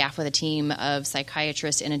are staffed with a team of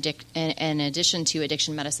psychiatrists in addition to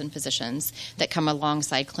addiction medicine physicians that come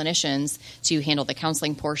alongside clinicians to handle the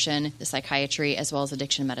counseling portion, the psychiatry, as well as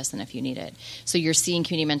addiction medicine if you need it. So you're seeing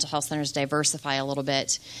community mental health centers diversify a little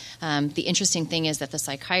bit. The interesting thing is that the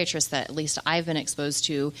psychiatrists that at least I've been exposed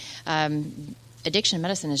to, addiction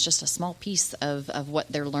medicine is just a small piece of what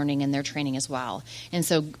they're learning in their training as well. And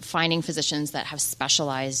so finding physicians that have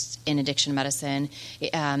specialized in addiction medicine,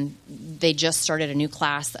 they just started a new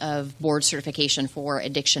class of board certification for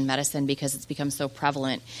addiction medicine because it's become so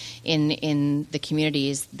prevalent in the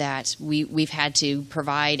communities that we've had to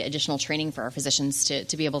provide additional training for our physicians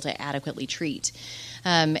to be able to adequately treat.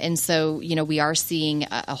 And so, we are seeing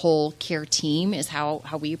a whole care team is how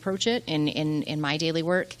we approach it in my daily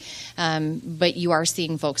work. But you are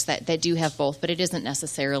seeing folks that do have both, but it isn't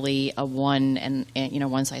necessarily a one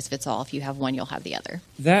one size fits all. If you have one, you'll have the other.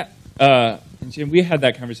 That Jim, we had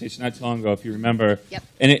that conversation not too long ago, if you remember. Yep.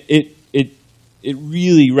 And it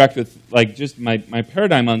really wrecked with just my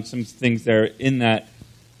paradigm on some things there. In that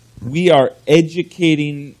we are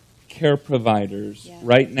educating care providers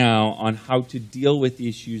right now on how to deal with the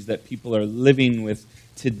issues that people are living with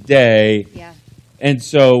today. Yeah. And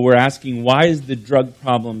so we're asking, why is the drug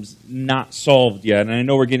problems not solved yet? And I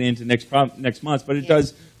know we're getting into next month, but it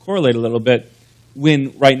does correlate a little bit.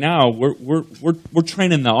 When right now we're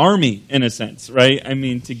training the army in a sense, right? I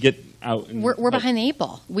mean, to get out. And we're behind the eight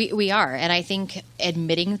ball. We are, and I think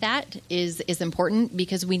admitting that is important,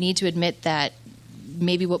 because we need to admit that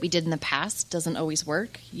maybe what we did in the past doesn't always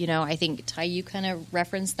work. I think, Ty, you kind of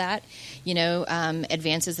referenced that.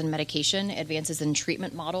 Advances in medication, advances in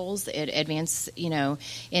treatment models, advance,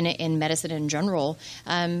 in medicine in general,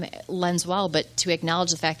 lends well. But to acknowledge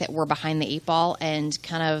the fact that we're behind the eight ball and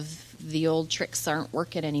kind of the old tricks aren't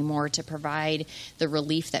working anymore to provide the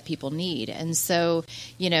relief that people need. And so,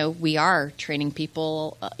 we are training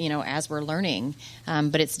people, as we're learning,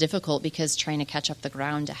 but it's difficult because trying to catch up the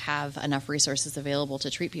ground to have enough resources available to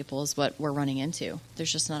treat people is what we're running into.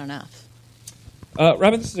 There's just not enough.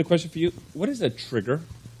 Robin, this is a question for you. What is a trigger?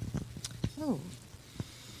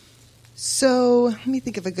 So let me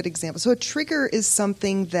think of a good example. So a trigger is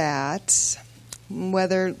something that...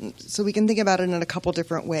 so we can think about it in a couple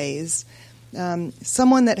different ways.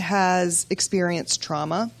 Someone that has experienced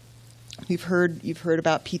trauma, you've heard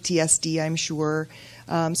about PTSD, I'm sure.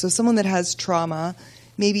 So someone that has trauma,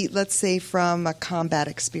 maybe let's say from a combat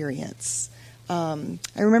experience. I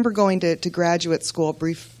remember going to graduate school.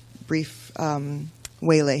 Brief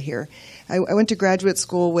waylay here. I went to graduate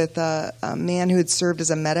school with a man who had served as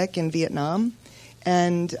a medic in Vietnam,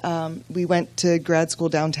 and we went to grad school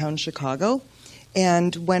downtown Chicago.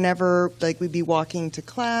 And whenever, we'd be walking to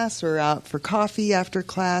class or out for coffee after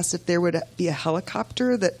class, if there would be a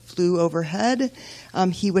helicopter that flew overhead,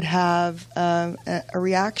 he would have a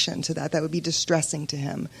reaction to that. That would be distressing to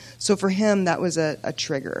him. So for him, that was a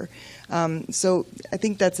trigger. So I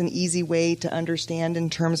think that's an easy way to understand in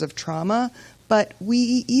terms of trauma. But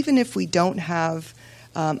even if we don't have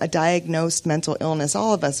a diagnosed mental illness,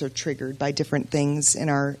 all of us are triggered by different things in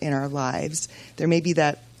our lives. There may be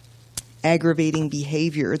that aggravating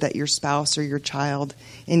behavior that your spouse or your child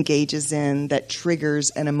engages in that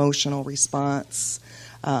triggers an emotional response.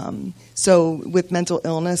 So with mental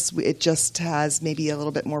illness, it just has maybe a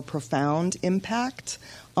little bit more profound impact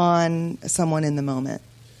on someone in the moment.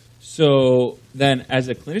 So then, as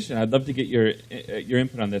a clinician, I'd love to get your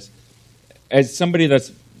input on this. As somebody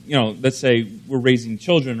that's, let's say we're raising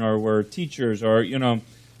children or we're teachers or,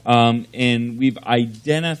 and we've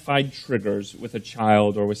identified triggers with a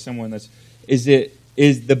child or with someone is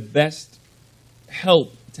the best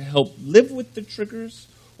help to help live with the triggers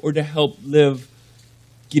or to help live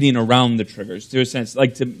getting around the triggers, to a sense,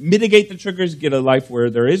 to mitigate the triggers, get a life where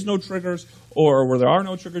there is no triggers or where there are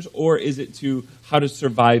no triggers, or is it to how to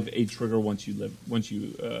survive a trigger once you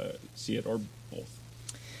see it, or both?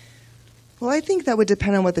 Well, I think that would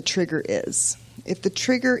depend on what the trigger is. If the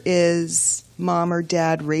trigger is mom or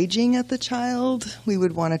dad raging at the child, we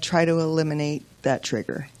would want to try to eliminate that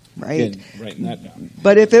trigger, right? Again, writing that down.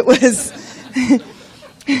 But if it was...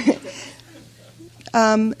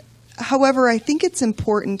 However, I think it's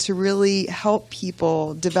important to really help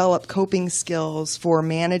people develop coping skills for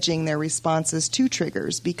managing their responses to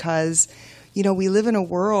triggers because, we live in a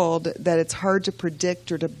world that it's hard to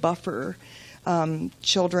predict or to buffer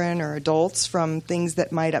children or adults from things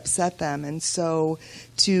that might upset them. And so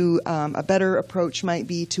a better approach might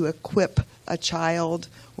be to equip a child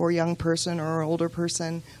or young person or older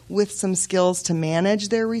person with some skills to manage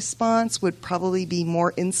their response would probably be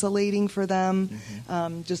more insulating for them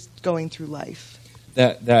just going through life.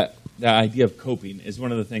 That idea of coping is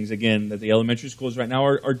one of the things, again, that the elementary schools right now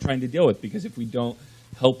are trying to deal with, because if we don't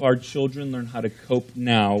help our children learn how to cope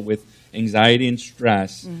now with anxiety and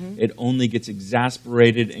stress, it only gets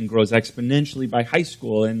exasperated and grows exponentially by high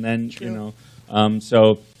school. And then,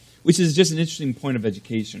 which is just an interesting point of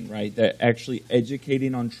education, right? That actually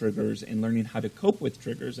educating on triggers and learning how to cope with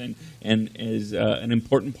triggers and is an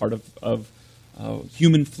important part of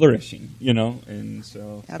human flourishing, and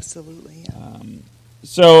so. Absolutely, yeah.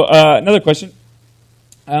 Another question.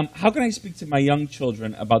 How can I speak to my young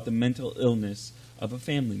children about the mental illness of a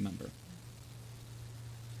family member?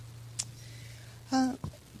 Go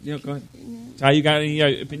ahead. Ty, you got any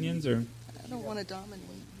opinions? Or I don't want to dominate.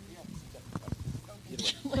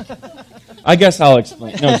 I guess I'll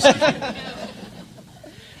explain. No, just kidding.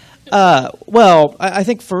 Well, I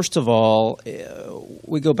think first of all,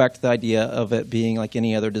 we go back to the idea of it being like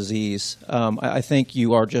any other disease. I think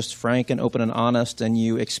you are just frank and open and honest, and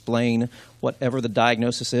you explain whatever the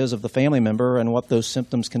diagnosis is of the family member and what those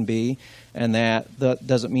symptoms can be, and that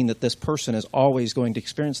doesn't mean that this person is always going to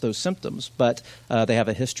experience those symptoms, but they have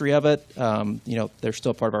a history of it. They're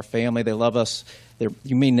still part of our family. They love us.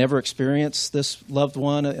 You may never experience this loved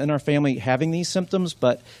one in our family having these symptoms,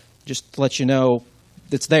 but just to let you know,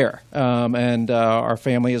 it's there, and our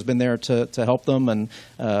family has been there to help them, and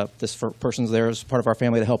this person's there as part of our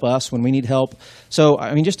family to help us when we need help. So,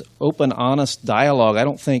 just open, honest dialogue. I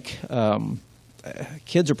don't think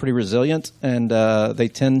kids are pretty resilient, and they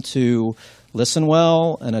tend to listen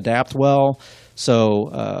well and adapt well.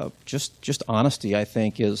 So just honesty, I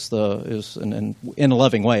think, is in a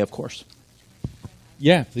loving way, of course.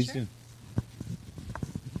 Yeah, please do.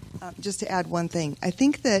 Just to add one thing, I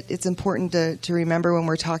think that it's important to remember when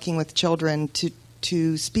we're talking with children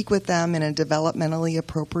to speak with them in a developmentally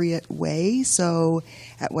appropriate way. So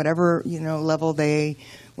at whatever level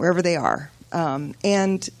wherever they are,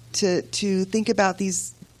 and to think about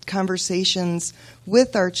these conversations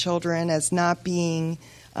with our children as not being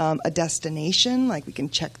a destination, like we can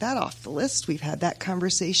check that off the list, we've had that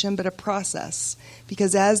conversation, but a process.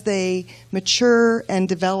 Because as they mature and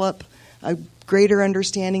develop a greater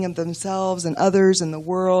understanding of themselves and others and the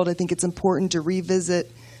world, I think it's important to revisit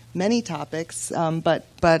many topics, but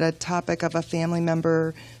a topic of a family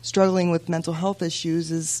member struggling with mental health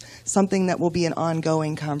issues is something that will be an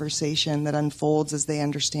ongoing conversation that unfolds as they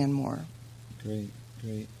understand more. Great.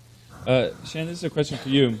 Shannon, this is a question for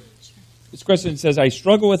you. This question says, I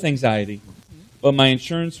struggle with anxiety, but my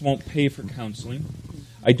insurance won't pay for counseling.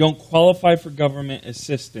 I don't qualify for government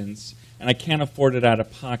assistance, and I can't afford it out of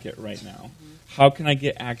pocket right now. How can I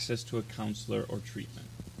get access to a counselor or treatment?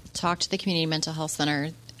 Talk to the Community Mental Health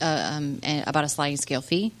Center about a sliding scale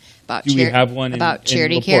fee. Do we have one about in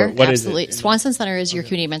charity LaPorte? care? What Absolutely. Is it? Swanson Center is your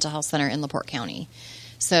community mental health center in LaPorte County.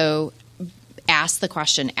 So ask the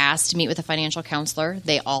question. Ask to meet with a financial counselor.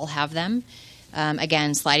 They all have them.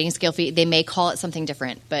 Again, sliding scale fee, they may call it something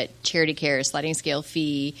different, but charity care, sliding scale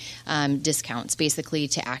fee, discounts basically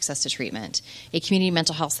to access to treatment. A community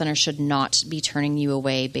mental health center should not be turning you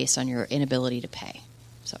away based on your inability to pay.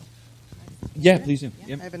 So, yeah, please do.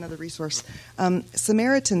 Yep. I have another resource.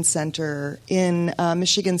 Samaritan Center in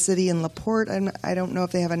Michigan City and LaPorte. I don't know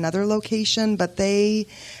if they have another location, but they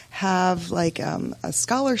have like a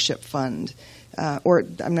scholarship fund. Or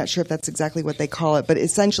I'm not sure if that's exactly what they call it, but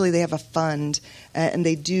essentially they have a fund, and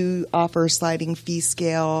they do offer sliding fee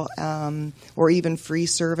scale or even free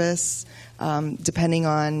service, depending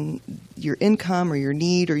on your income or your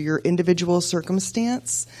need or your individual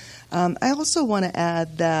circumstance. I also want to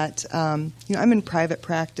add that I'm in private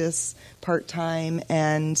practice part-time,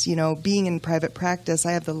 and being in private practice,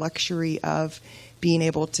 I have the luxury of being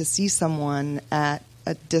able to see someone at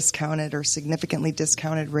a discounted or significantly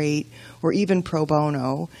discounted rate, or even pro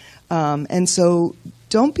bono. And so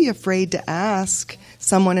don't be afraid to ask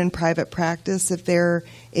someone in private practice if they're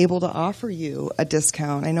able to offer you a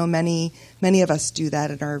discount. I know many of us do that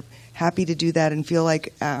and are happy to do that and feel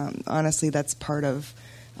like, honestly, that's part of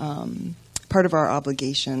our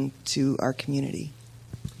obligation to our community.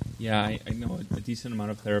 Yeah, I know a decent amount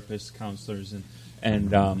of therapists, counselors,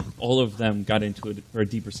 and all of them got into it for a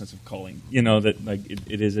deeper sense of calling. That like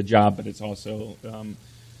it is a job, but it's also.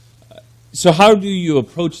 So how do you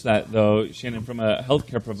approach that, though, Shannon, from a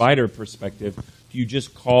healthcare provider perspective? Do you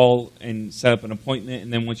just call and set up an appointment,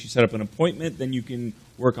 and then once you set up an appointment, then you can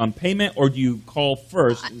work on payment, or do you call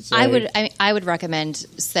first and say... I would recommend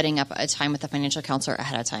setting up a time with a financial counselor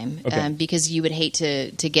ahead of time, okay. Because you would hate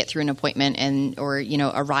to get through an appointment or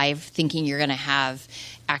arrive thinking you're going to have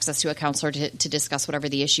access to a counselor to discuss whatever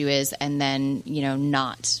the issue is, and then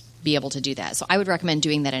not be able to do that. So I would recommend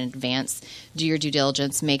doing that in advance. Do your due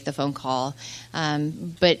diligence, make the phone call,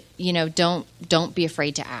 but don't be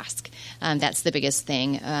afraid to ask. That's the biggest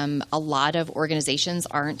thing. A lot of organizations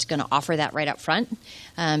aren't going to offer that right up front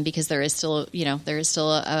because there is still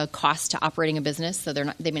a cost to operating a business. So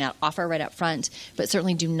they may not offer right up front, but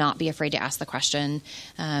certainly do not be afraid to ask the question.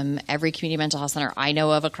 Every community mental health center I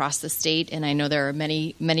know of across the state, and I know there are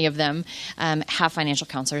many of them, have financial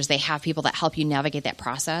counselors. They have people that help you navigate that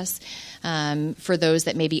process. For those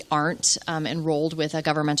that maybe aren't enrolled with a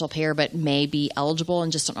governmental payer but may be eligible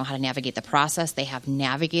and just don't know how to navigate the process, they have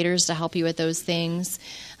navigators to help you with those things.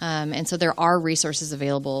 And so there are resources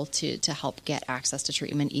available to help get access to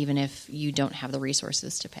treatment even if you don't have the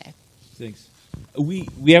resources to pay. Thanks. We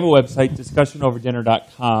have a website,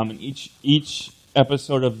 discussionoverdinner.com, and each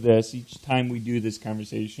episode of this, each time we do this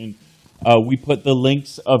conversation, we put the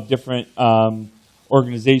links of different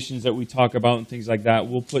organizations that we talk about and things like that.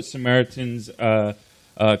 We'll put Samaritan's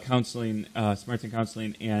Counseling, Samaritan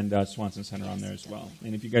Counseling, and Swanson Center on there as well.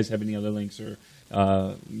 And if you guys have any other links, or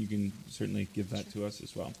you can certainly give that to us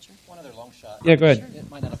as well. Sure. One other long shot. Yeah, go ahead. It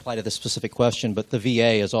might not apply to this specific question, but the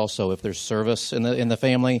VA is also, if there's service in the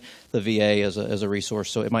family, the VA is a resource.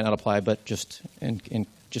 So it might not apply, but just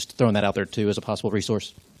throwing that out there too as a possible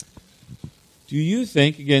resource. Do you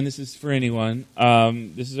think, again, this is for anyone,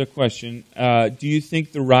 this is a question, do you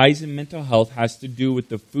think the rise in mental health has to do with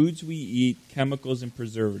the foods we eat, chemicals, and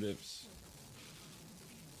preservatives?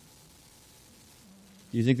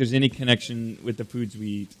 Do you think there's any connection with the foods we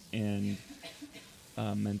eat and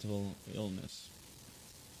mental illness?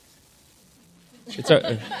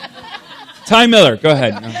 Ty Miller, go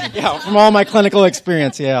ahead. Yeah, from all my clinical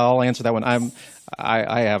experience, I'll answer that one.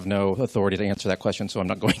 I have no authority to answer that question, so I'm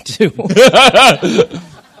not going to.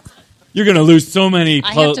 You're going to lose so many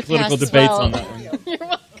political pass debates well. on that one. You're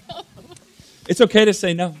welcome. It's okay to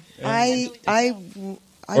say no. I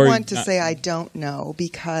Or want to not. say I don't know,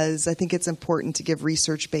 because I think it's important to give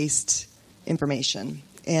research-based information,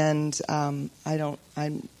 and I'm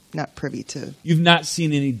not privy to. You've not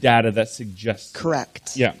seen any data that suggests.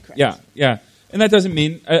 Correct. Yeah, Correct. yeah. And that doesn't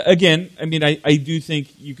mean, again, I do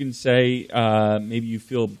think you can say maybe you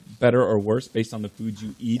feel better or worse based on the foods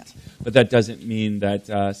you eat, but that doesn't mean that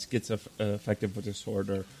schizoaffective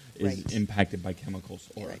disorder is Right. impacted by chemicals.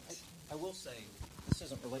 Right. I will say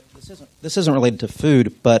this isn't related to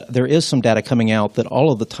food, but there is some data coming out that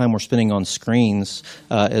all of the time we're spending on screens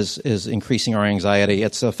is increasing our anxiety.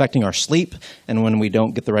 It's affecting our sleep, and when we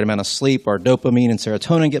don't get the right amount of sleep, our dopamine and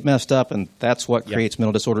serotonin get messed up, and that's what creates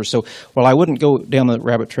mental disorders. So while I wouldn't go down the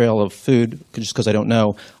rabbit trail of food just because I don't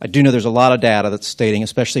know, I do know there's a lot of data that's stating,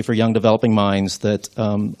 especially for young developing minds, that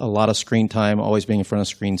a lot of screen time, always being in front of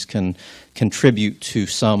screens, can contribute to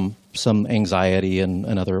some anxiety and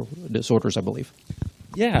other disorders, I believe.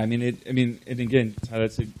 Yeah, and again,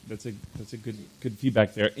 that's a good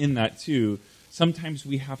feedback there. In that too, sometimes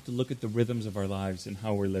we have to look at the rhythms of our lives and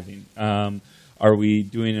how we're living. Are we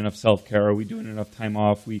doing enough self-care? Are we doing enough time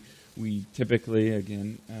off? We typically,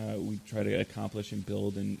 again, we try to accomplish and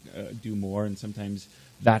build and do more, and sometimes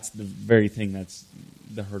that's the very thing that's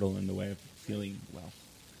the hurdle in the way of feeling well.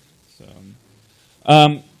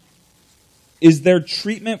 So, is there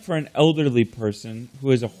treatment for an elderly person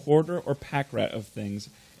who is a hoarder or pack rat of things,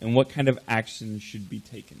 and what kind of action should be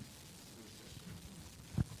taken?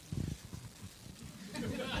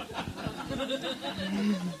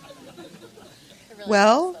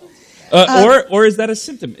 Well, or is that a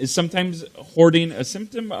symptom? Is sometimes hoarding a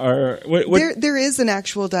symptom, or what? there is an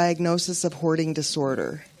actual diagnosis of hoarding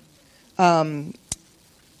disorder. But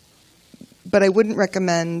I wouldn't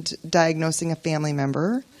recommend diagnosing a family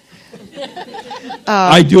member.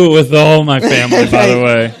 I do it with all my family, by the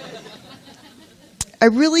way. I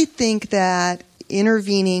really think that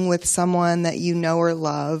intervening with someone that you know or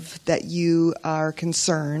love, that you are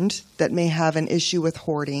concerned, that may have an issue with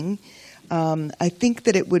hoarding, I think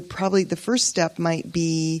that it would probably, the first step might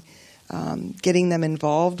be getting them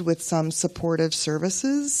involved with some supportive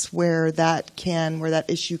services where that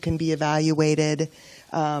issue can be evaluated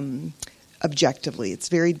objectively. It's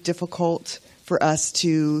very difficult for us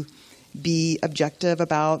to be objective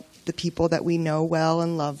about the people that we know well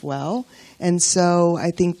and love well. And so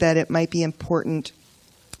I think that it might be important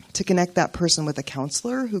to connect that person with a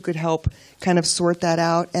counselor who could help kind of sort that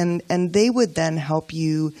out. And they would then help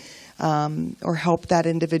you or help that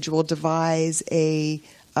individual devise a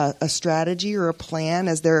strategy or a plan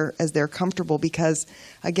as they're comfortable. Because,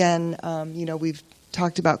 again, we've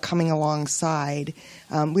talked about coming alongside.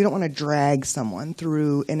 We don't want to drag someone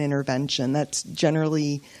through an intervention. That's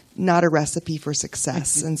generally not a recipe for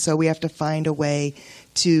success. And so we have to find a way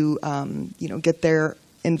to, get their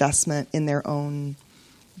investment in their own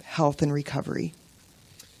health and recovery.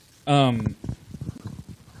 We've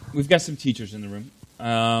got some teachers in the room.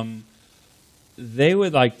 They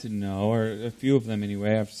would like to know, or a few of them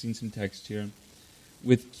anyway, I've seen some text here,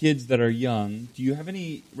 with kids that are young, do you have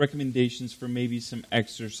any recommendations for maybe some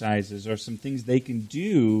exercises or some things they can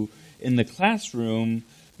do in the classroom?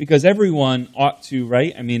 Because everyone ought to,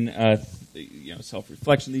 right?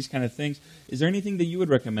 Self-reflection, these kind of things. Is there anything that you would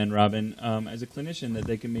recommend, Robin, as a clinician, that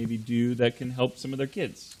they can maybe do that can help some of their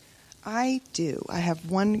kids? I do. I have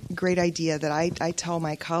one great idea that I tell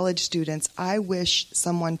my college students. I wish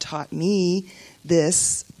someone taught me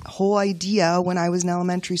this whole idea when I was in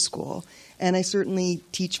elementary school. And I certainly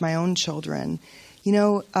teach my own children.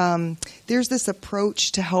 There's this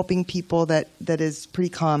approach to helping people that is pretty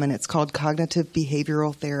common. It's called cognitive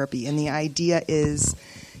behavioral therapy. And the idea is,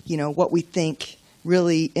 what we think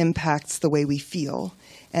really impacts the way we feel.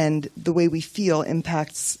 And the way we feel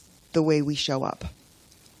impacts the way we show up.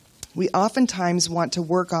 We oftentimes want to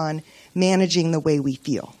work on managing the way we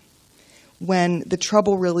feel when the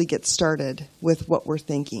trouble really gets started with what we're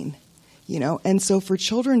thinking. And so for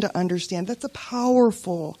children to understand, that's a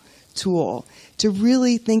powerful tool to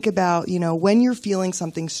really think about, when you're feeling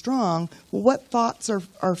something strong, well, what thoughts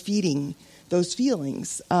are feeding those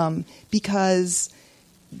feelings? Because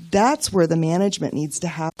that's where the management needs to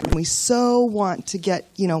happen. We so want to get,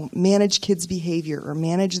 manage kids' behavior or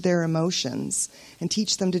manage their emotions and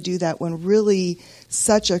teach them to do that, when really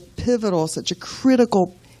such a pivotal, such a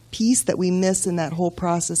critical piece that we miss in that whole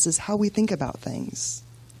process is how we think about things.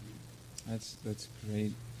 That's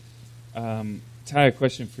great. Ty, a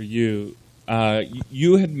question for you.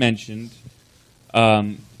 You had mentioned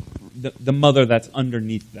the mother that's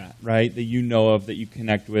underneath that, right? That you know of, that you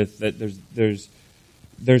connect with. That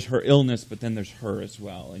there's her illness, but then there's her as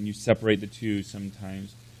well, and you separate the two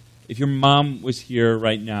sometimes. If your mom was here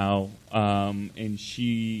right now, and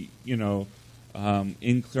she,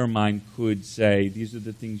 in clear mind could say, these are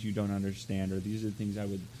the things you don't understand, or these are the things I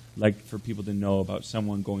would like for people to know about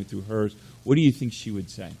someone going through hers, what do you think she would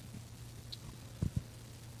say?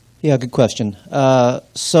 Yeah, good question.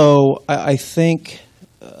 So I think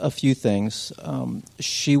a few things.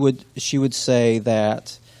 She would say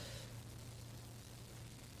that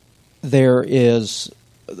there is,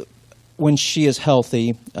 when she is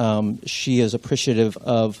healthy, she is appreciative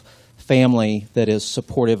of family that is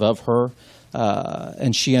supportive of her,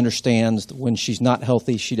 and she understands when she's not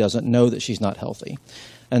healthy, she doesn't know that she's not healthy.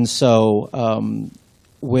 And so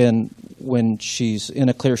when she's in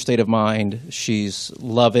a clear state of mind, she's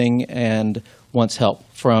loving and wants help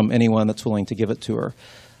from anyone that's willing to give it to her.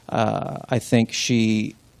 I think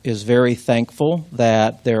she is very thankful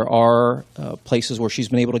that there are places where she's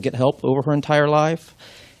been able to get help over her entire life.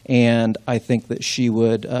 And I think that she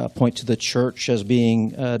would point to the church as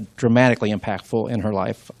being dramatically impactful in her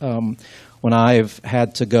life. When I've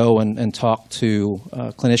had to go and talk to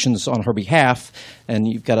clinicians on her behalf, and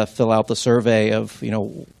you've got to fill out the survey of,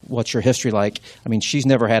 what's your history like? I mean, she's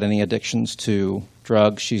never had any addictions to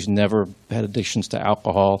drugs. She's never had addictions to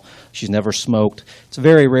alcohol. She's never smoked. It's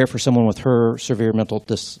very rare for someone with her severe mental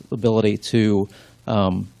disability to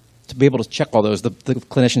be able to check all those. The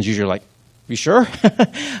clinicians usually are like, you sure?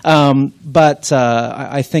 But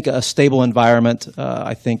I think a stable environment,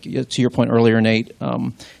 I think, to your point earlier, Nate,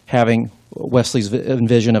 having Wesley's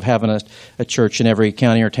vision of having a church in every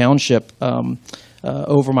county or township,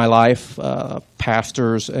 over my life,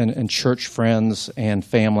 pastors and church friends and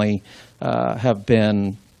family have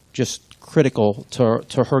been just critical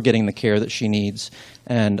to her getting the care that she needs.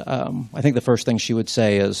 And I think the first thing she would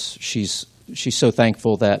say is she's so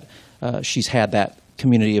thankful that she's had that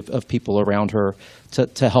community of people around her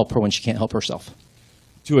to help her when she can't help herself.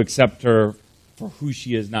 To accept her for who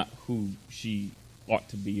she is, not who she ought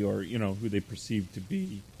to be, or who they perceive to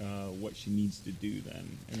be, what she needs to do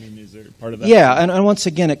then. I mean, is there part of that? Yeah, and once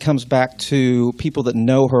again, it comes back to people that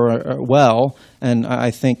know her well, and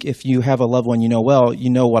I think if you have a loved one you know well, you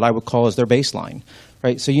know what I would call as their baseline,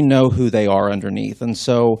 right? So you know who they are underneath, and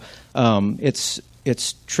so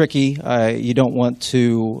it's tricky. You don't want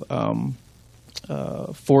to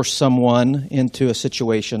force someone into a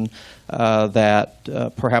situation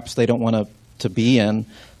that perhaps they don't want to be in.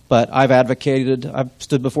 But I've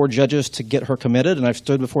stood before judges to get her committed, and I've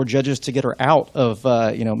stood before judges to get her out of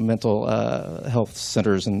mental health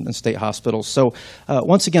centers and state hospitals. So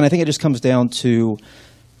once again, I think it just comes down to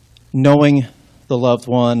knowing the loved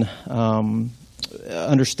one,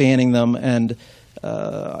 understanding them, and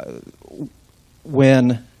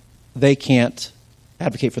when they can't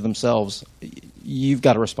advocate for themselves, you've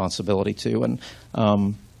got a responsibility to. And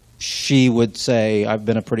she would say, I've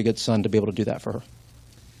been a pretty good son to be able to do that for her.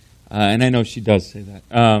 And I know she does say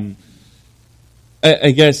that.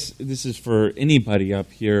 I guess this is for anybody up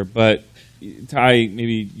here, but Ty,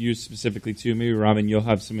 maybe you specifically too, maybe Robin, you'll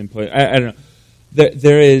have some input. I don't know.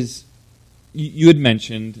 There is, you had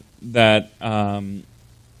mentioned that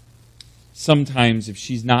sometimes if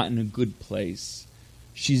she's not in a good place,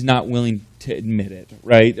 she's not willing to admit it,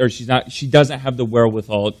 right? Or she doesn't have the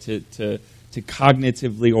wherewithal to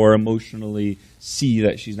cognitively or emotionally see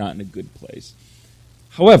that she's not in a good place.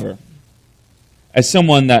 However, as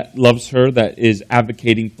someone that loves her, that is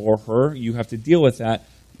advocating for her, you have to deal with that.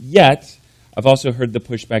 Yet, I've also heard the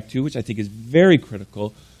pushback too, which I think is very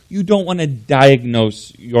critical. You don't want to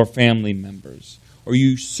diagnose your family members, or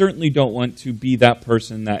you certainly don't want to be that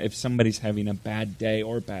person that if somebody's having a bad day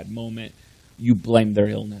or a bad moment, you blame their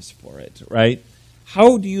illness for it, right?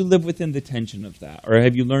 How do you live within the tension of that? Or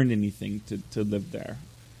have you learned anything to live there?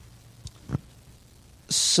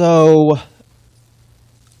 So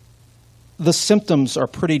the symptoms are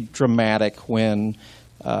pretty dramatic when,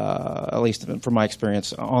 at least from my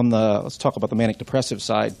experience, let's talk about the manic depressive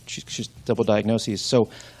side. She's double diagnoses. So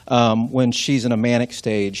when she's in a manic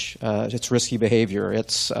stage, it's risky behavior.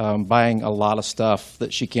 It's buying a lot of stuff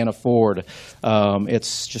that she can't afford.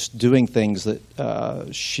 It's just doing things that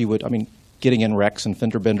she would, getting in wrecks and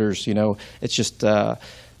fender benders. It's just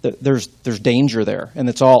there's danger there, and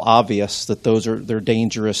it's all obvious that they're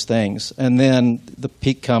dangerous things. And then the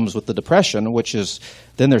peak comes with the depression, which is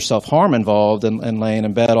then there's self-harm involved and laying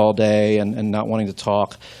in bed all day and not wanting to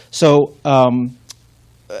talk. So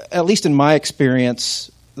at least in my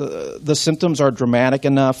experience, the symptoms are dramatic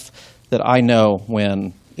enough that I know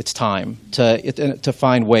when it's time to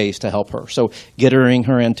find ways to help her. So getting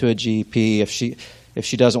her into a GP if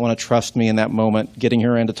she doesn't want to trust me in that moment, getting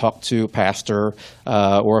her in to talk to a pastor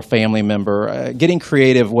or a family member, getting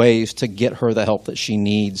creative ways to get her the help that she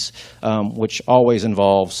needs, which always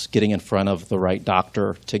involves getting in front of the right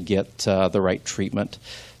doctor to get the right treatment.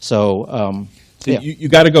 So you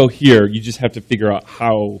got to go here. You just have to figure out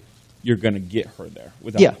how you're going to get her there.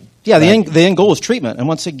 The end goal is treatment. And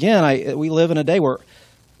once again, we live in a day where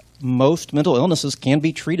most mental illnesses can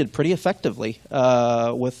be treated pretty effectively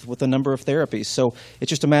with a number of therapies. So it's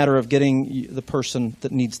just a matter of getting the person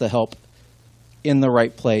that needs the help in the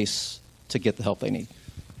right place to get the help they need.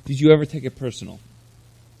 Did you ever take it personal?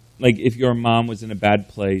 Like if your mom was in a bad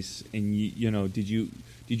place, and did you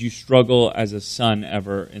struggle as a son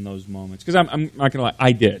ever in those moments? Because I'm not gonna lie,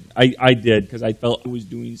 I did. I did because I felt I was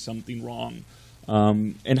doing something wrong.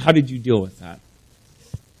 And how did you deal with that?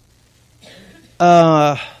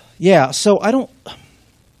 Yeah, so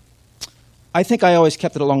I think I always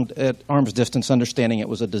kept it at arm's distance, understanding it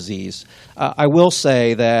was a disease. I will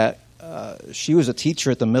say that she was a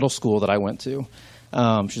teacher at the middle school that I went to.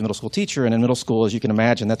 She's a middle school teacher, and in middle school, as you can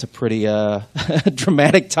imagine, that's a pretty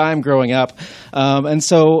dramatic time growing up. And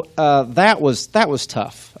so that was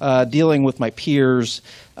tough, dealing with my peers,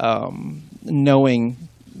 knowing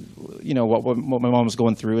what my mom was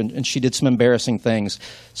going through, and she did some embarrassing things.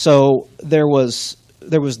 So there was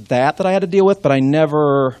that I had to deal with, but I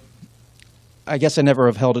guess I never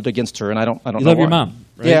have held it against her, and I don't know. You love your mom,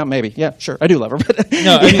 right? Yeah, maybe. Yeah, sure. I do love her. But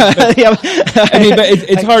no, but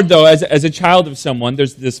it's hard though. As a child of someone,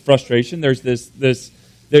 there's this frustration. There's this.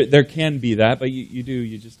 There can be that, but you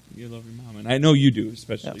love your mom, and I know you do,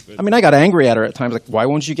 especially. Yeah. I got angry at her at times, like, why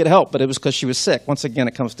won't you get help? But it was because she was sick. Once again,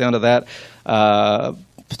 it comes down to that.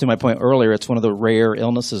 To my point earlier, it's one of the rare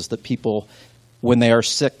illnesses that people, when they are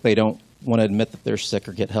sick, they don't want to admit that they're sick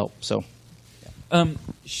or get help. So,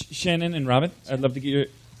 Shannon and Robin, I'd love to get your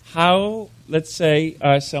how. Let's say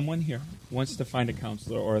someone here wants to find a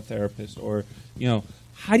counselor or a therapist, or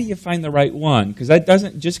how do you find the right one? Because that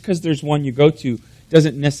doesn't just because there's one you go to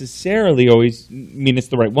doesn't necessarily always mean it's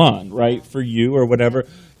the right one, right, for you or whatever.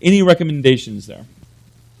 Any recommendations there?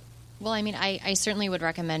 Well, I certainly would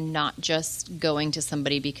recommend not just going to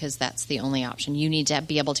somebody because that's the only option. You need to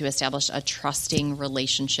be able to establish a trusting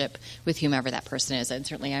relationship with whomever that person is. And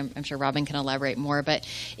certainly I'm sure Robin can elaborate more, but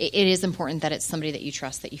it is important that it's somebody that you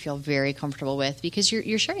trust, that you feel very comfortable with, because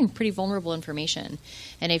you're sharing pretty vulnerable information.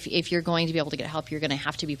 And if you're going to be able to get help, you're going to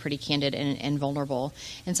have to be pretty candid and vulnerable.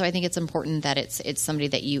 And so I think it's important that it's somebody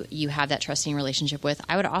that you have that trusting relationship with.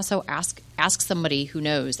 I would also ask somebody who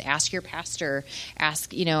knows. Ask your pastor.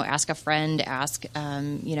 Ask a friend, ask,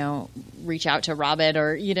 reach out to Robin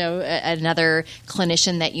or, another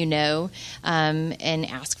clinician that and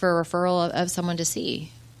ask for a referral of someone to see.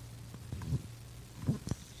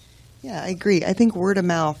 Yeah, I agree. I think word of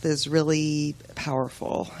mouth is really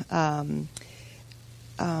powerful.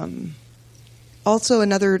 Also,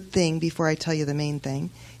 another thing, before I tell you the main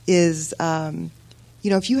thing, is,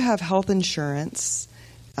 if you have health insurance,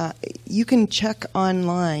 you can check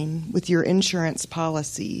online with your insurance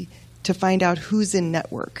policy to find out who's in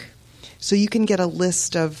network. So you can get a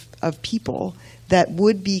list of people that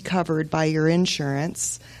would be covered by your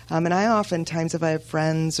insurance. And I oftentimes, if I have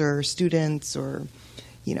friends or students or,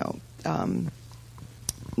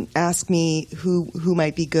 ask me who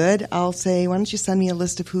might be good, I'll say, why don't you send me a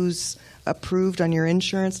list of who's approved on your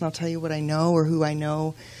insurance, and I'll tell you what I know or who I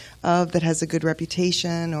know of that has a good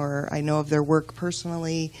reputation, or I know of their work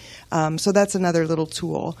personally. So that's another little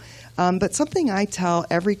tool. But something I tell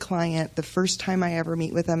every client the first time I ever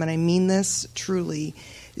meet with them, and I mean this truly,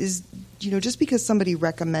 is, just because somebody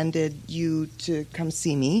recommended you to come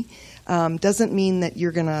see me doesn't mean that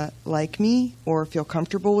you're going to like me or feel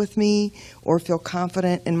comfortable with me or feel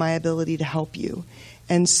confident in my ability to help you.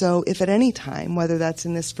 And so if at any time, whether that's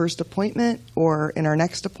in this first appointment or in our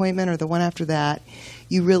next appointment or the one after that,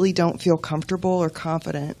 you really don't feel comfortable or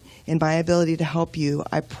confident in my ability to help you,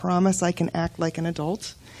 I promise I can act like an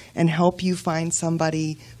adult and help you find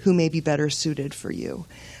somebody who may be better suited for you.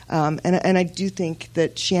 And I do think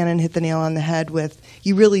that Shannon hit the nail on the head with,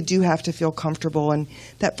 you really do have to feel comfortable. And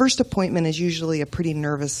that first appointment is usually a pretty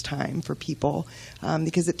nervous time for people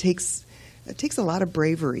because it takes it takes a lot of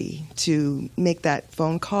bravery to make that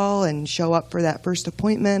phone call and show up for that first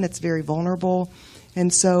appointment. It's very vulnerable.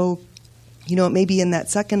 And so, it may be in that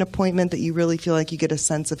second appointment that you really feel like you get a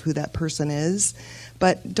sense of who that person is.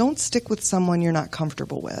 But don't stick with someone you're not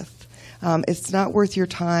comfortable with. It's not worth your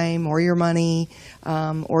time or your money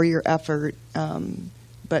or your effort,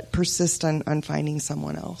 but persist on finding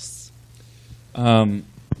someone else.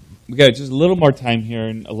 We got just a little more time here,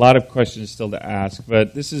 and a lot of questions still to ask.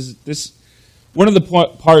 But this one of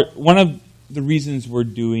the reasons we're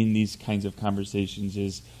doing these kinds of conversations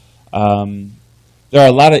is there are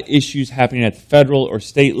a lot of issues happening at the federal or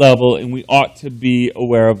state level, and we ought to be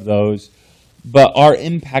aware of those. But our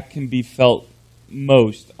impact can be felt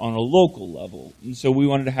most on a local level. And so we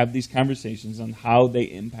wanted to have these conversations on how they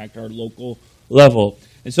impact our local level.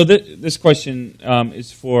 And so this question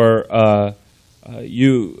is for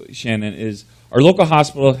you, Shannon, is our local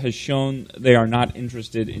hospital has shown they are not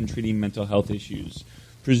interested in treating mental health issues,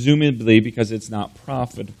 presumably because it's not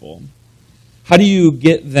profitable. How do you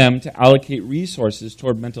get them to allocate resources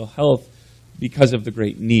toward mental health because of the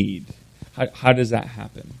great need? How does that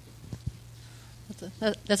happen?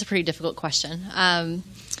 That's a pretty difficult question.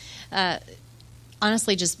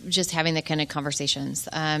 Honestly, just having that kind of conversations,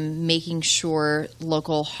 making sure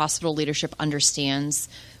local hospital leadership understands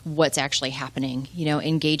what's actually happening.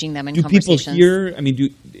 Engaging them in conversations. Do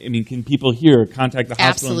people hear? Can people here contact the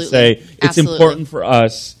hospital Absolutely. and say it's Absolutely. important for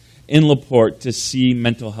us in LaPorte to see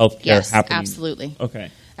mental health care happening? Absolutely.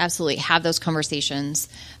 Okay. Absolutely. Have those conversations.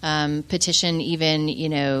 Petition even,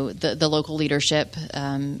 the local leadership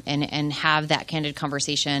and have that candid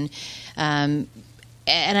conversation.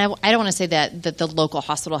 And I don't want to say that the local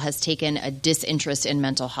hospital has taken a disinterest in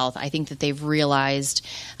mental health. I think that they've realized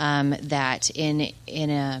that in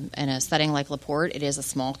a setting like LaPorte, it is a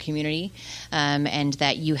small community, and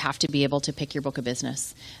that you have to be able to pick your book of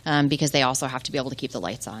business because they also have to be able to keep the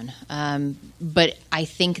lights on. But I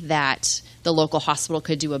think that the local hospital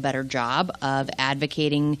could do a better job of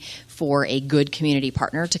advocating for a good community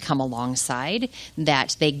partner to come alongside,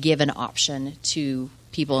 that they give an option to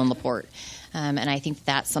people in LaPorte. And I think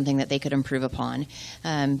that's something that they could improve upon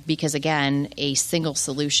because, again, a single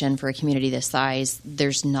solution for a community this size,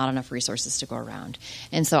 there's not enough resources to go around.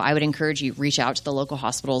 And so I would encourage you, reach out to the local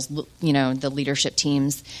hospitals, the leadership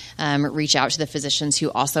teams, reach out to the physicians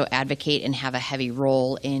who also advocate and have a heavy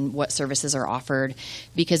role in what services are offered,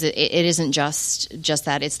 because it isn't just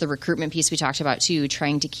that. It's the recruitment piece we talked about, too.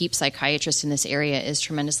 Trying to keep psychiatrists in this area is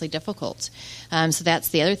tremendously difficult. So that's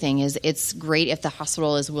the other thing, is it's great if the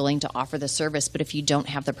hospital is willing to offer the service, but if you don't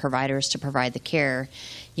have the providers to provide the care,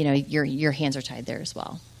 your hands are tied there as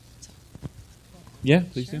well. So. Yeah,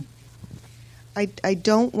 please do. I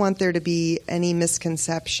don't want there to be any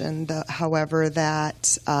misconception, however,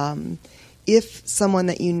 that if someone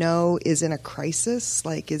that you know is in a crisis,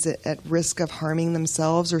 like is it at risk of harming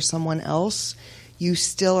themselves or someone else, you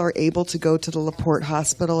still are able to go to the LaPorte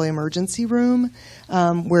Hospital emergency room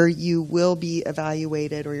where you will be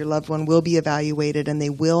evaluated, or your loved one will be evaluated, and they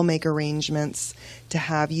will make arrangements to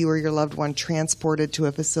have you or your loved one transported to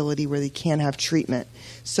a facility where they can have treatment.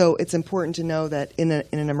 So it's important to know that in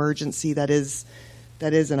an emergency that is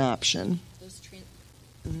an option.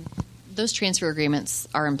 Those transfer agreements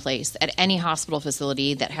are in place at any hospital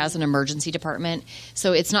facility that has an emergency department.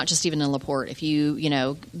 So it's not just even in LaPorte. If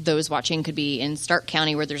those watching could be in Stark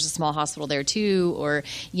County, where there's a small hospital there too, or,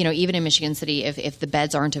 even in Michigan City, if the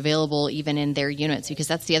beds aren't available even in their units, because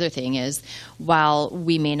that's the other thing is, while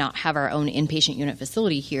we may not have our own inpatient unit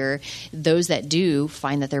facility here, those that do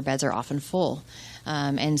find that their beds are often full.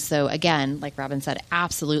 And so again, like Robin said,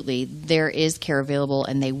 absolutely, there is care available,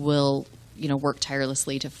 and they will work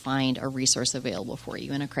tirelessly to find a resource available for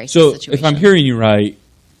you in a crisis situation. So if I'm hearing you right,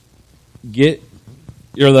 get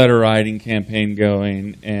your letter writing campaign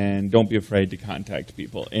going, and don't be afraid to contact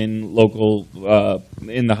people in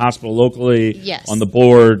the hospital locally, yes, on the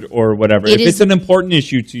board or whatever. If it's an important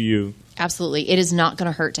issue to you. Absolutely. It is not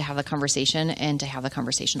going to hurt to have the conversation, and to have the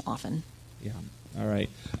conversation often. Yeah. All right.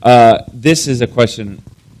 This is a question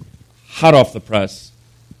hot off the press,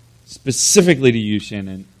 specifically to you,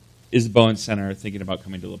 Shannon. Is Bowen Center thinking about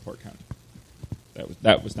coming to LaPorte County?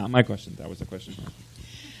 That was not my question. That was a question.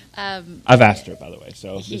 I've asked her, by the way.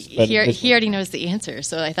 So he already knows the answer,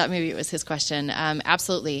 so I thought maybe it was his question.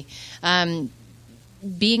 Absolutely.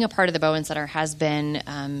 Being a part of the Bowen Center has been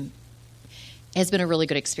a really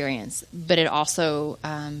good experience, but it also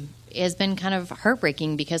has been kind of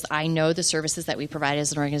heartbreaking, because I know the services that we provide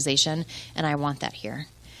as an organization, and I want that here.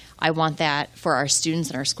 I want that for our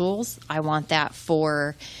students in our schools. I want that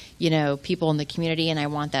for, people in the community, and I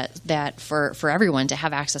want that for everyone to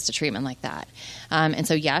have access to treatment like that. And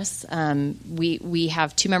so, yes, we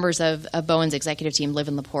have 2 members of Bowen's executive team live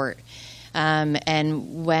in LaPorte.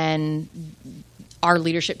 And when our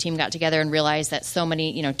leadership team got together and realized that so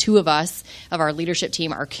many, 2 of us of our leadership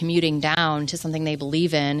team are commuting down to something they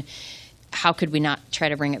believe in, how could we not try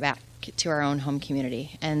to bring it back to our own home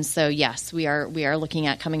community? And so, yes, we are looking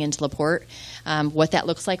at coming into LaPorte. What that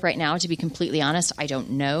looks like right now, to be completely honest, I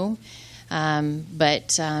don't know.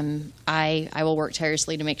 But I will work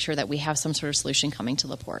tirelessly to make sure that we have some sort of solution coming to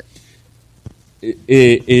LaPorte.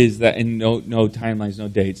 Is that, and no timelines, no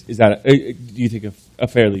dates, is that, do you think a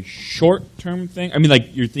fairly short-term thing? I mean,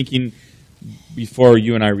 like, you're thinking before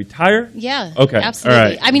you and I retire? Yeah. Okay.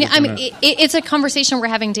 Absolutely. All right. It's a conversation we're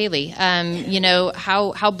having daily.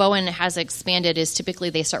 How Bowen has expanded is typically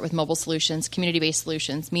they start with mobile solutions, community-based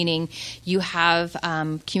solutions, meaning you have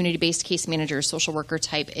community-based case managers, social worker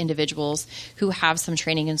type individuals who have some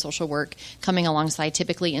training in social work coming alongside,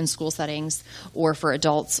 typically in school settings or for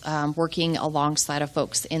adults, working alongside of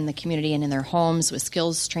folks in the community and in their homes with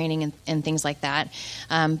skills training and things like that.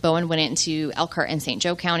 Bowen went into Elkhart and St.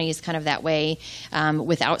 Joe counties kind of that way.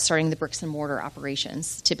 Without starting the bricks and mortar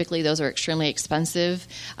operations. Typically, those are extremely expensive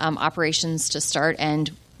operations to start,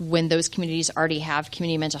 and when those communities already have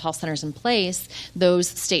community mental health centers in place, those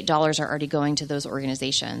state dollars are already going to those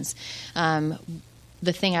organizations.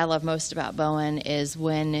 The thing I love most about Bowen is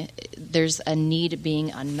when there's a need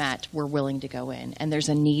being unmet, we're willing to go in, and there's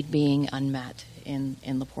a need being unmet in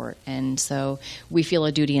LaPorte, and so we feel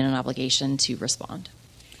a duty and an obligation to respond.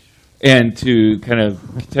 And to kind of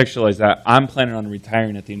contextualize that, I'm planning on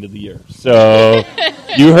retiring at the end of the year. So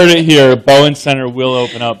you heard it here. Bowen Center will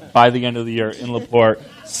open up by the end of the year in LaPorte.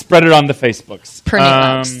 Spread it on the Facebooks.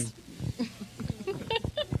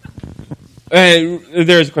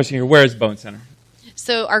 There's a question here. Where is Bowen Center?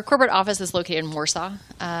 So our corporate office is located in Warsaw.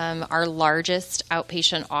 Our largest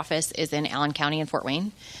outpatient office is in Allen County in Fort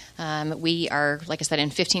Wayne. We are, like I said, in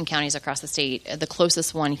 15 counties across the state. The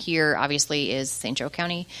closest one here, obviously, is St. Joe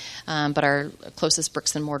County, but our closest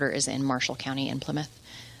bricks and mortar is in Marshall County and Plymouth.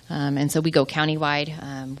 And so we go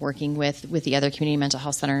countywide, working with the other community mental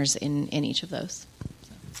health centers in each of those.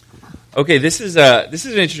 Okay, this is an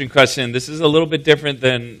interesting question. This is a little bit different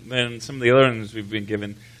than some of the other ones we've been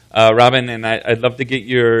given. Robin, and I'd love to get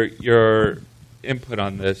your input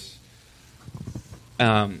on this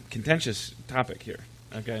contentious topic here.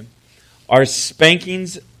 Okay, are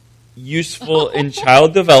spankings useful in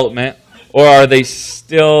child development, or are they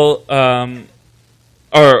still?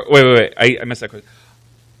 Wait! I missed that question.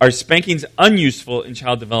 Are spankings unuseful in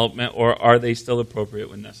child development, or are they still appropriate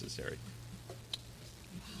when necessary?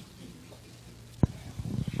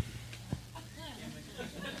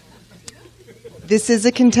 This is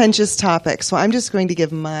a contentious topic, so I'm just going to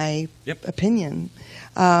give my opinion.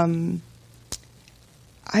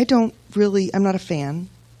 I'm not a fan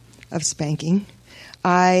of spanking.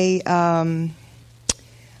 I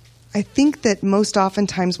think that most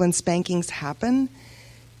oftentimes when spankings happen,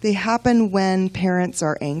 they happen when parents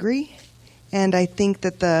are angry. And I think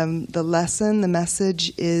that the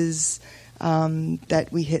message is that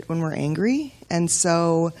we hit when we're angry. And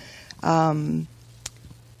so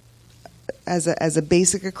as a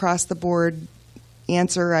basic across the board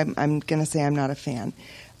answer, I'm going to say I'm not a fan.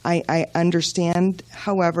 I understand,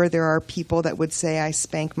 however, there are people that would say I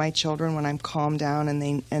spank my children when I'm calmed down and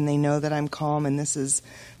they know that I'm calm and this is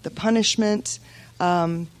the punishment.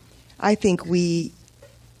 I think we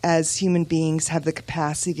as human beings have the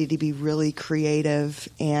capacity to be really creative,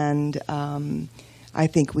 and I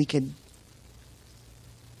think we could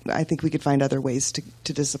find other ways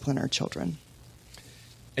to discipline our children.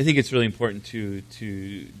 I think it's really important to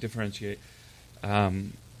differentiate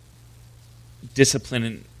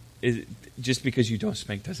discipline. Just because you don't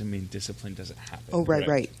spank doesn't mean discipline doesn't happen. Oh,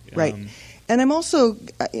 right. And I also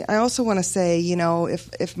want to say,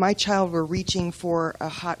 if my child were reaching for a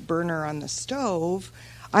hot burner on the stove,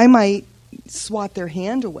 I might swat their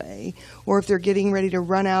hand away. Or if they're getting ready to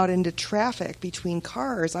run out into traffic between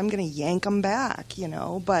cars, I'm going to yank them back.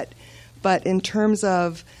 But in terms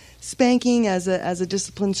of spanking as a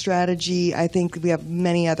discipline strategy, I think we have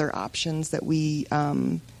many other options that we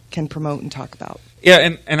can promote and talk about.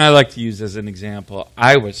 Yeah, and I like to use as an example,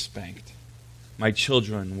 I was spanked. My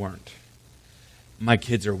children weren't. My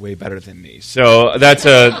kids are way better than me. So that's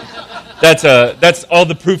all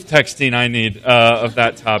the proof texting I need of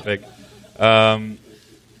that topic.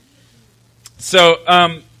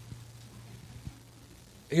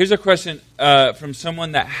 Here's a question from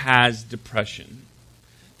someone that has depression.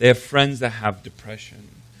 They have friends that have depression.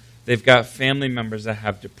 they've got family members that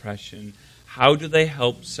have depression. How do they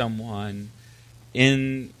help someone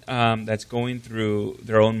in that's going through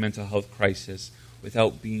their own mental health crisis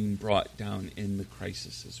without being brought down in the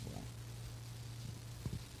crisis as well?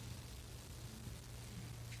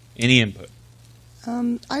 Any input?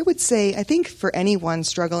 I would say, I think for anyone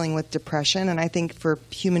struggling with depression, and I think for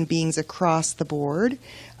human beings across the board,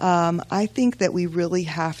 I think that we really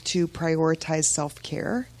have to prioritize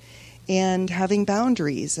self-care and having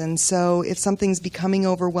boundaries. And so if something's becoming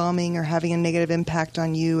overwhelming or having a negative impact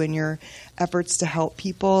on you and your efforts to help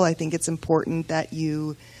people, I think it's important that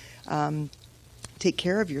you take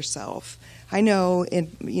care of yourself. I know,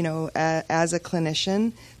 as a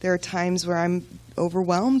clinician, there are times where I'm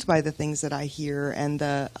overwhelmed by the things that I hear and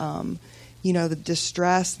the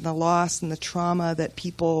distress and the loss and the trauma that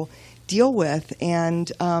people deal with.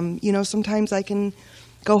 And, sometimes I can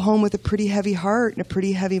go home with a pretty heavy heart and a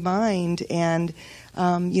pretty heavy mind. And,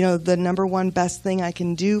 the number one best thing I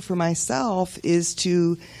can do for myself is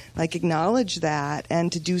to acknowledge that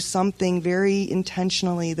and to do something very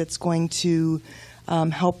intentionally that's going to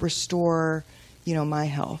help restore, my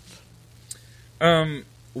health.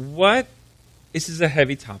 This is a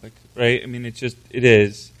heavy topic, right? I mean, it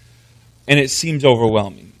is, and it seems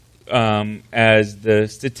overwhelming. As the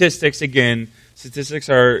statistics they can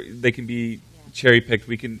be cherry picked.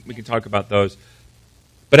 We can talk about those.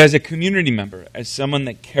 But as a community member, as someone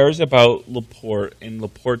that cares about LaPorte and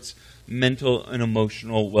LaPorte's mental and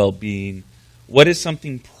emotional well-being, what is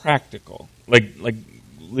something practical, like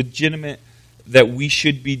legitimate, that we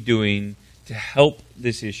should be doing to help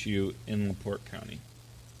this issue in LaPorte County?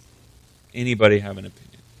 Anybody have an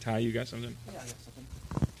opinion? Ty, you got something? Yeah, I got something.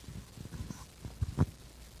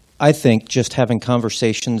 I think just having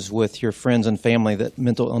conversations with your friends and family that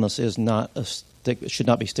mental illness is should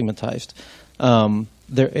not be stigmatized. We're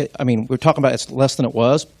talking about it's less than it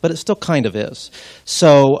was, but it still kind of is.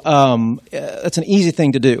 So it's an easy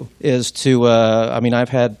thing to do. Is to I've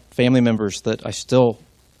had family members that I still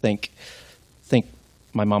think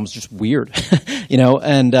my mom's just weird,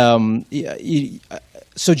 and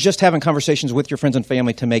so just having conversations with your friends and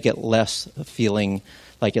family to make it less feeling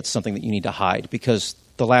like it's something that you need to hide, because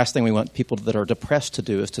the last thing we want people that are depressed to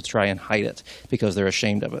do is to try and hide it because they're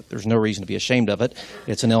ashamed of it. There's no reason to be ashamed of it.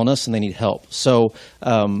 It's an illness and they need help. So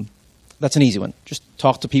that's an easy one. Just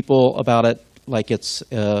talk to people about it like it's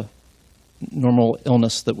a normal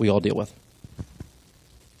illness that we all deal with.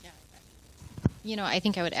 I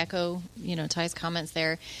think I would echo, Ty's comments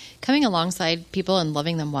there. Coming alongside people and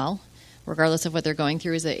loving them well, regardless of what they're going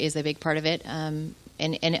through, is a big part of it, and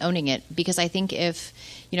owning it. Because I think if,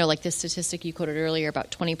 like this statistic you quoted earlier, about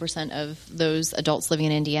 20% of those adults living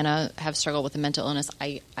in Indiana have struggled with a mental illness,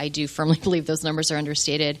 I do firmly believe those numbers are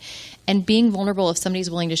understated. And being vulnerable, if somebody's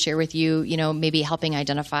willing to share with you, maybe helping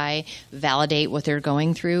identify, validate what they're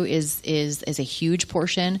going through is a huge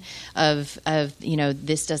portion of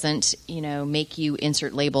this doesn't, make you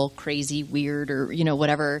insert label crazy, weird, or,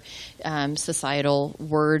 whatever societal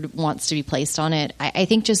word wants to be placed on it. I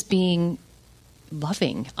think just being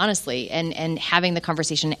loving, honestly, and having the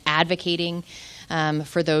conversation, advocating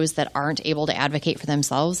for those that aren't able to advocate for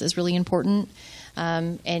themselves is really important.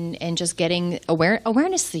 And just getting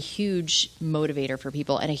awareness is a huge motivator for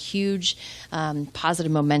people and a huge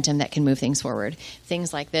positive momentum that can move things forward.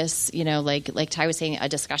 Things like this, like Ty was saying, a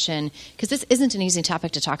discussion, because this isn't an easy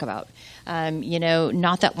topic to talk about.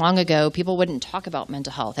 Not that long ago, people wouldn't talk about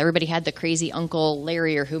mental health. Everybody had the crazy Uncle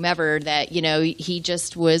Larry or whomever that, he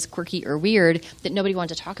just was quirky or weird that nobody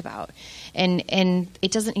wanted to talk about. And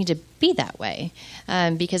it doesn't need to be that way,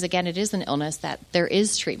 because again, it is an illness that there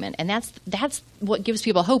is treatment, and that's what gives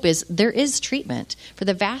people hope. Is there is treatment for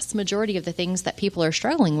the vast majority of the things that people are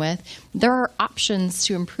struggling with. There are options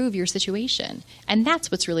to improve your situation, and that's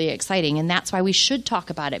what's really exciting, and that's why we should talk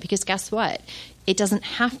about it, because guess what? It doesn't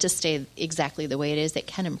have to stay exactly the way it is. It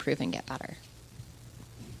can improve and get better.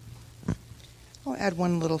 I'll add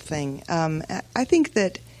one little thing. I think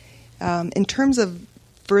that in terms of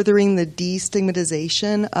furthering the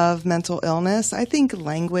destigmatization of mental illness, I think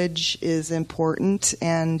language is important.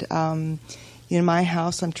 And in my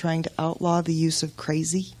house, I'm trying to outlaw the use of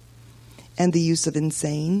crazy and the use of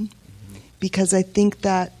insane, because I think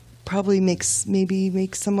that probably makes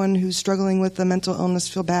someone who's struggling with a mental illness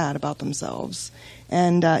feel bad about themselves.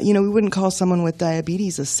 And, we wouldn't call someone with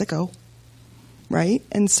diabetes a sicko, right?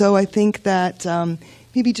 And so I think that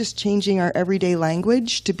maybe just changing our everyday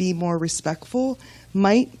language to be more respectful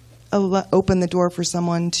might open the door for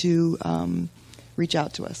someone to reach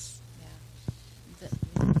out to us.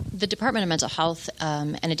 the Department of Mental Health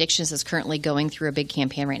and Addictions is currently going through a big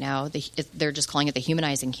campaign right now. They're just calling it the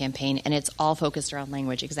Humanizing Campaign, and it's all focused around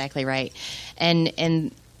language. Exactly right.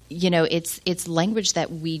 And you know, it's language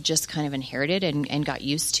that we just kind of inherited and got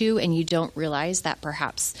used to, and you don't realize that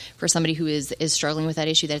perhaps for somebody who is struggling with that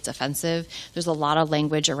issue that it's offensive. There's a lot of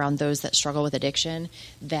language around those that struggle with addiction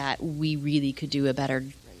that we really could do a better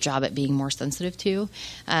job at being more sensitive to,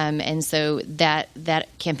 and so that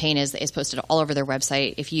campaign is posted all over their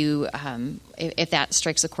website. If you if that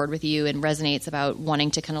strikes a chord with you and resonates about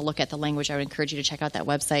wanting to kind of look at the language, I would encourage you to check out that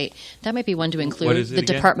website. That might be one to include. What is it the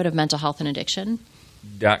again? Department of Mental Health and Addiction.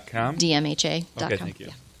 .com? DMHA.com. Okay, thank you.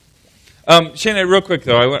 Yeah. Shannon, real quick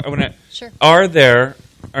though, I want to. Sure. Are there,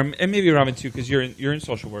 and maybe Robin too, because you're in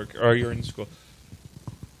social work or you're in school.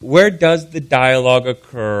 Where does the dialogue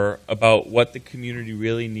occur about what the community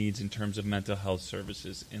really needs in terms of mental health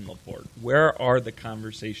services in LaPorte? Where are the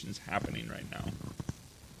conversations happening right now?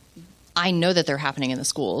 I know that they're happening in the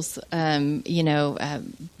schools,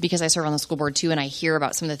 because I serve on the school board too, and I hear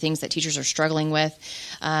about some of the things that teachers are struggling with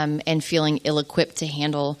and feeling ill-equipped to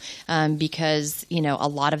handle because, a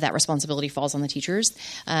lot of that responsibility falls on the teachers,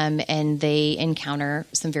 and they encounter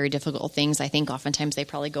some very difficult things. I think oftentimes they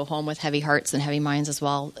probably go home with heavy hearts and heavy minds as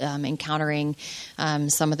well, encountering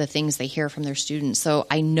some of the things they hear from their students. So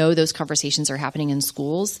I know those conversations are happening in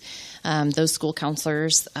schools. Those school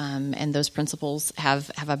counselors and those principals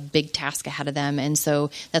have a big task ahead of them, and so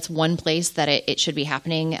that's one place that it should be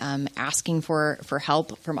happening. Asking for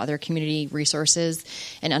help from other community resources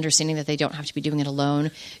and understanding that they don't have to be doing it alone.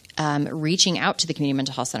 Reaching out to the Community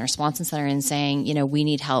Mental Health Center, Swanson Center, and saying, we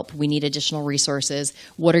need help. We need additional resources.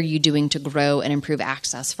 What are you doing to grow and improve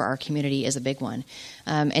access for our community is a big one.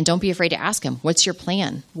 And don't be afraid to ask them, what's your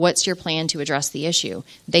plan? What's your plan to address the issue?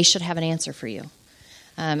 They should have an answer for you.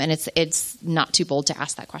 And it's not too bold to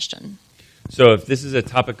ask that question. So if this is a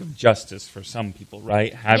topic of justice for some people,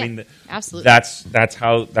 right? Absolutely.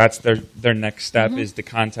 That's their next step is to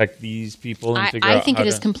contact these people and figure out I think it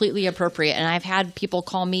is completely appropriate. And I've had people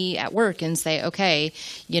call me at work and say, okay,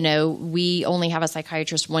 we only have a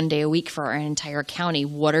psychiatrist 1 day a week for our entire county.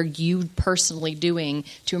 What are you personally doing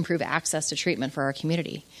to improve access to treatment for our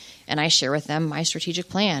community? And I share with them my strategic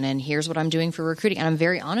plan, and here's what I'm doing for recruiting. And I'm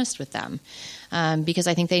very honest with them because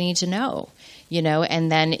I think they need to know, and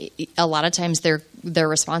then a lot of times their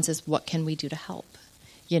response is, what can we do to help?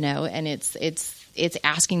 And it's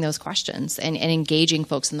asking those questions and engaging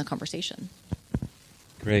folks in the conversation.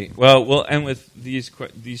 Great. Well, we'll end with these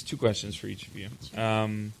two questions for each of you.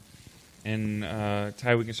 And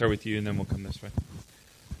Ty, we can start with you, and then we'll come this way.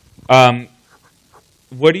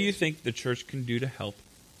 What do you think the church can do to help?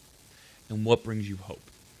 And what brings you hope?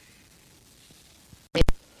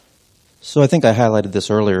 So I think I highlighted this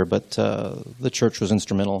earlier, but the church was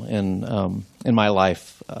instrumental in my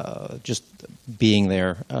life, just being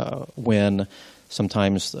there when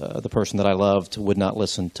sometimes the person that I loved would not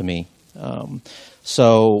listen to me.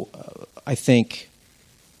 So I think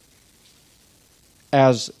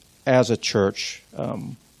as a church,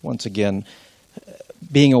 once again,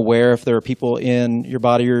 being aware if there are people in your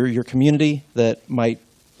body or your community that might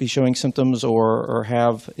be showing symptoms or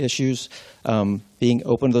have issues, being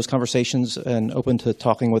open to those conversations and open to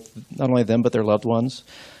talking with not only them but their loved ones.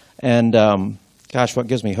 And what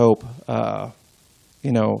gives me hope? I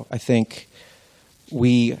think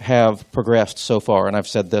we have progressed so far, and I've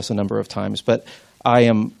said this a number of times, but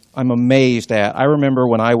I'm amazed at. I remember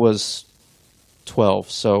when I was 12,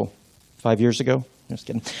 so 5 years ago. Just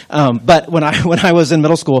kidding. But when I was in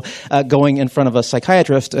middle school, going in front of a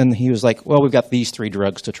psychiatrist, and he was like, "Well, we've got these 3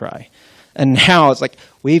 drugs to try," and now it's like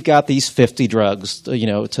we've got these 50 drugs,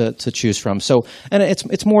 to choose from. So, and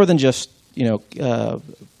it's more than just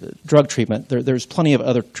drug treatment. There's plenty of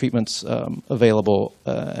other treatments available,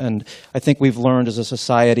 and I think we've learned as a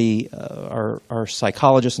society, our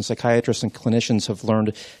psychologists and psychiatrists and clinicians have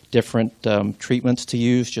learned different treatments to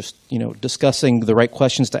use. Just discussing the right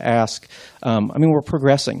questions to ask. We're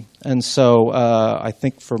progressing, and so I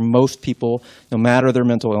think for most people, no matter their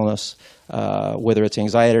mental illness, whether it's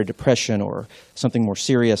anxiety or depression or something more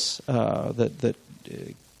serious that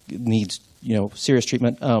needs serious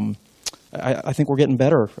treatment. I think we're getting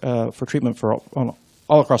better for treatment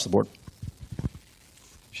all across the board.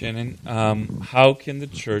 Shannon, how can the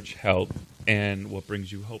church help, and what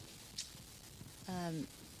brings you hope?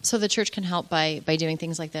 So the church can help by doing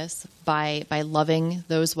things like this, by loving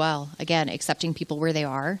those well. Again, accepting people where they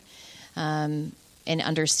are, and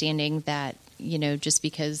understanding that just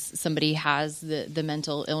because somebody has the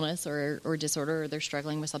mental illness or disorder, or they're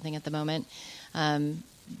struggling with something at the moment,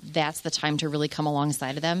 that's the time to really come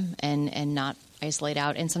alongside of them and not isolate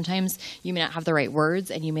out. And sometimes you may not have the right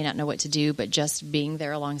words and you may not know what to do, but just being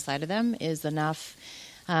there alongside of them is enough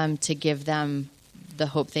to give them the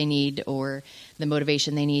hope they need or the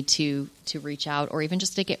motivation they need to reach out, or even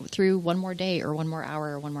just to get through one more day or one more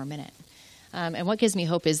hour or one more minute. And what gives me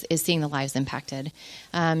hope is seeing the lives impacted,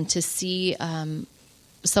 to see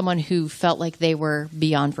someone who felt like they were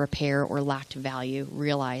beyond repair or lacked value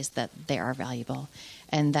realize that they are valuable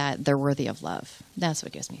and that they're worthy of love. That's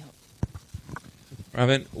what gives me hope.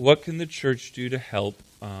 Robin, what can the church do to help,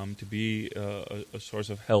 to be a source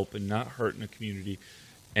of help and not hurt in a community?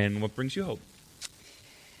 And what brings you hope?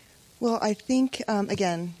 Well, I think,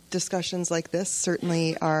 again, discussions like this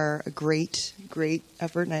certainly are a great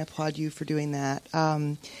effort, and I applaud you for doing that.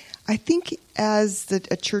 I think as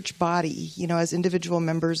a church body, as individual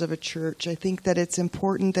members of a church, I think that it's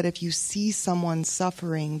important that if you see someone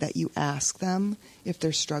suffering, that you ask them if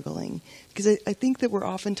they're struggling. Because I think that we're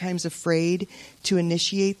oftentimes afraid to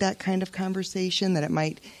initiate that kind of conversation, that it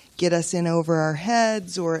might get us in over our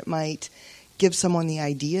heads, or it might give someone the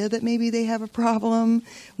idea that maybe they have a problem,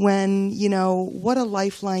 when, what a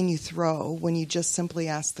lifeline you throw when you just simply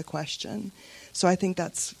ask the question. So I think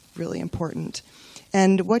that's really important.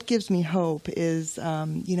 And what gives me hope is,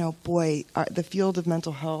 the field of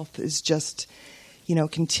mental health is just,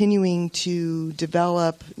 continuing to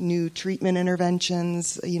develop new treatment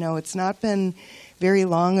interventions. It's not been very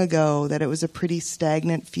long ago that it was a pretty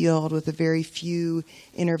stagnant field with a very few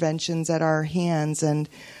interventions at our hands. And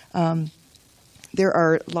there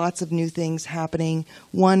are lots of new things happening.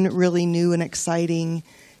 One really new and exciting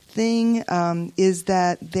thing is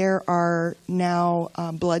that there are now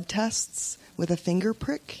blood tests with a finger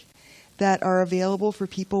prick that are available for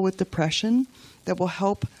people with depression that will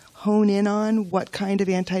help hone in on what kind of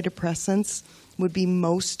antidepressants would be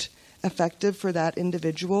most effective for that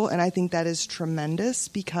individual. And I think that is tremendous,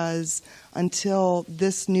 because until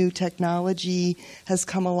this new technology has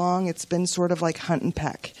come along, it's been sort of like hunt and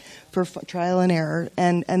peck for trial and error.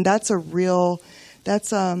 And that's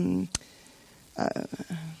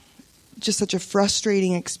just such a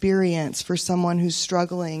frustrating experience for someone who's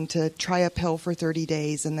struggling to try a pill for 30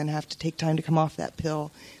 days and then have to take time to come off that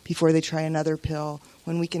pill before they try another pill,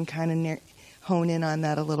 when we can kind of hone in on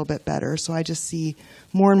that a little bit better. So I just see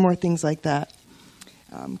more and more things like that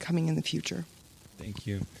coming in the future. Thank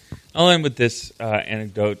you. I'll end with this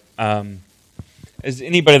anecdote. As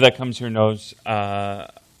anybody that comes here knows, I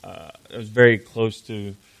was very close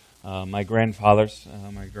to my grandfathers,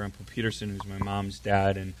 my Grandpa Peterson, who's my mom's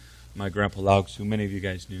dad, and my Grandpa Laux, who many of you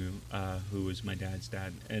guys knew, who was my dad's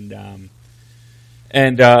dad.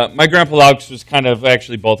 And my Grandpa Laux was kind of,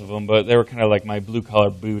 actually both of them, but they were kind of like my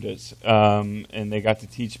blue-collar Buddhas. And they got to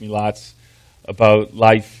teach me lots about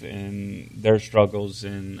life and their struggles,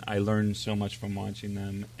 and I learned so much from watching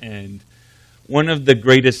them. And one of the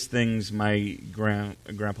greatest things my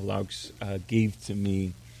Grandpa Laux gave to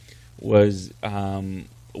me was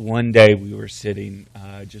one day we were sitting,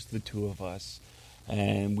 just the two of us,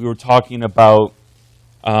 and we were talking about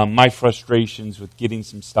my frustrations with getting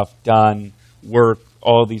some stuff done, work,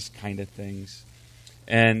 all these kind of things.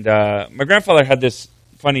 And my grandfather had this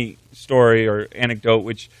funny story or anecdote,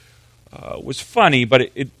 which was funny,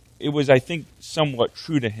 but it was, I think, somewhat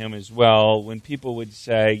true to him as well. When people would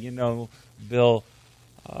say, Bill,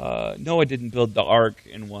 Noah didn't build the ark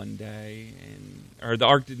in one day, or the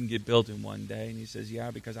ark didn't get built in one day. And he says,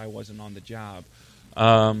 yeah, because I wasn't on the job.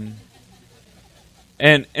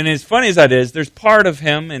 And as funny as that is, there's part of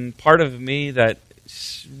him and part of me that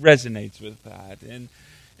resonates with that.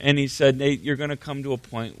 And he said, Nate, you're going to come to a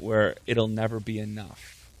point where it'll never be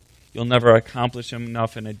enough. You'll never accomplish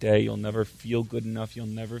enough in a day. You'll never feel good enough. You'll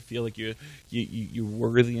never feel like you're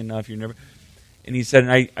worthy enough. And he said,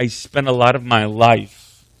 and I spent a lot of my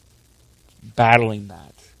life battling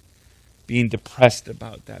that, being depressed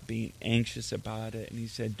about that, being anxious about it. And he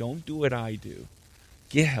said, don't do what I do.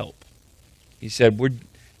 Get help. He said,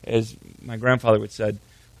 as my grandfather would said,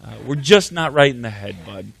 we're just not right in the head,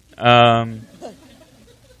 bud. And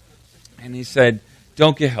he said,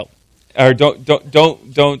 don't get help, or don't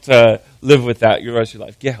live with that your rest of your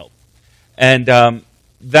life. Get help. And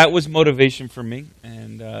that was motivation for me.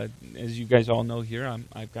 And as you guys all know here,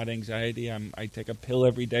 I've got anxiety. I take a pill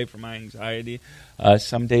every day for my anxiety.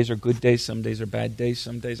 Some days are good days. Some days are bad days.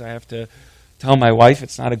 Some days I have to tell my wife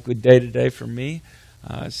it's not a good day today for me.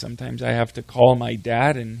 Sometimes I have to call my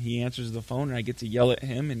dad, and he answers the phone, and I get to yell at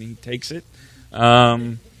him, and he takes it.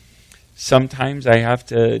 Sometimes I have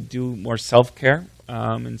to do more self-care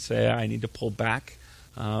and say I need to pull back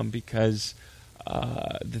because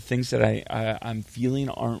the things that I'm feeling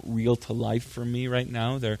aren't real to life for me right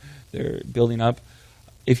now. They're building up.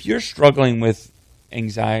 If you're struggling with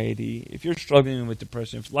anxiety, if you're struggling with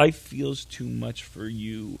depression, if life feels too much for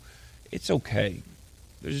you, it's okay.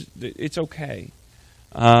 It's okay.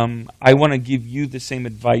 I want to give you the same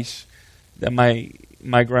advice that my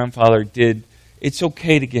grandfather did. It's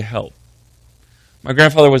okay to get help. My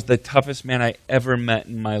grandfather was the toughest man I ever met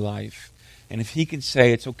in my life. And if he can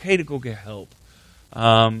say it's okay to go get help,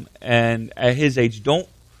 and at his age, don't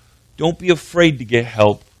be afraid to get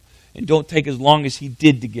help, and don't take as long as he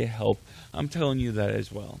did to get help. I'm telling you that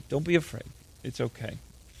as well. Don't be afraid. It's okay.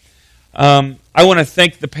 I want to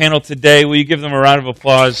thank the panel today. Will you give them a round of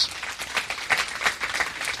applause?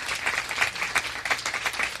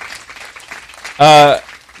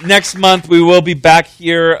 Next month, we will be back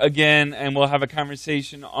here again, and we'll have a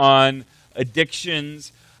conversation on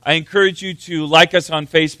addictions. I encourage you to like us on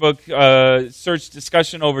Facebook, search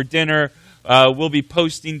Discussion Over Dinner. We'll be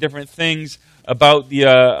posting different things about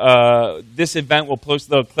this event. We'll post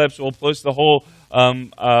the clips. We'll post the whole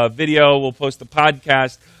video. We'll post the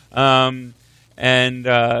podcast. And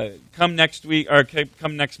come next week, or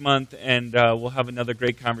come next month, and we'll have another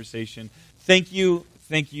great conversation. Thank you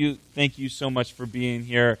so much for being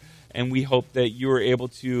here. And we hope that you are able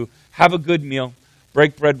to have a good meal,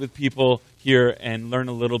 break bread with people here, and learn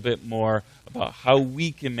a little bit more about how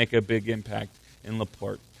we can make a big impact in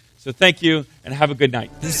LaPorte. So thank you, and have a good night.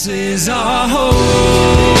 This is our home.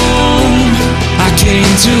 I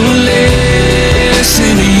came to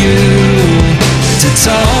listen to you, to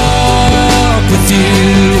talk with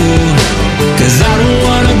you, 'cause I don't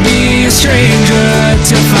want to be a stranger,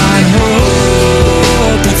 to find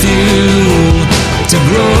hope with you, to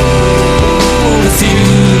grow with you.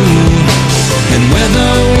 And whether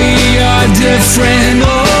we are different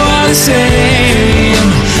or the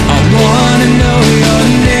same, I want to know your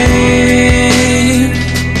name.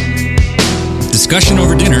 Discussion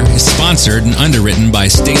Over Dinner is sponsored and underwritten by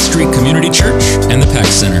State Street Community Church and the Peck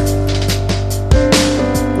Center.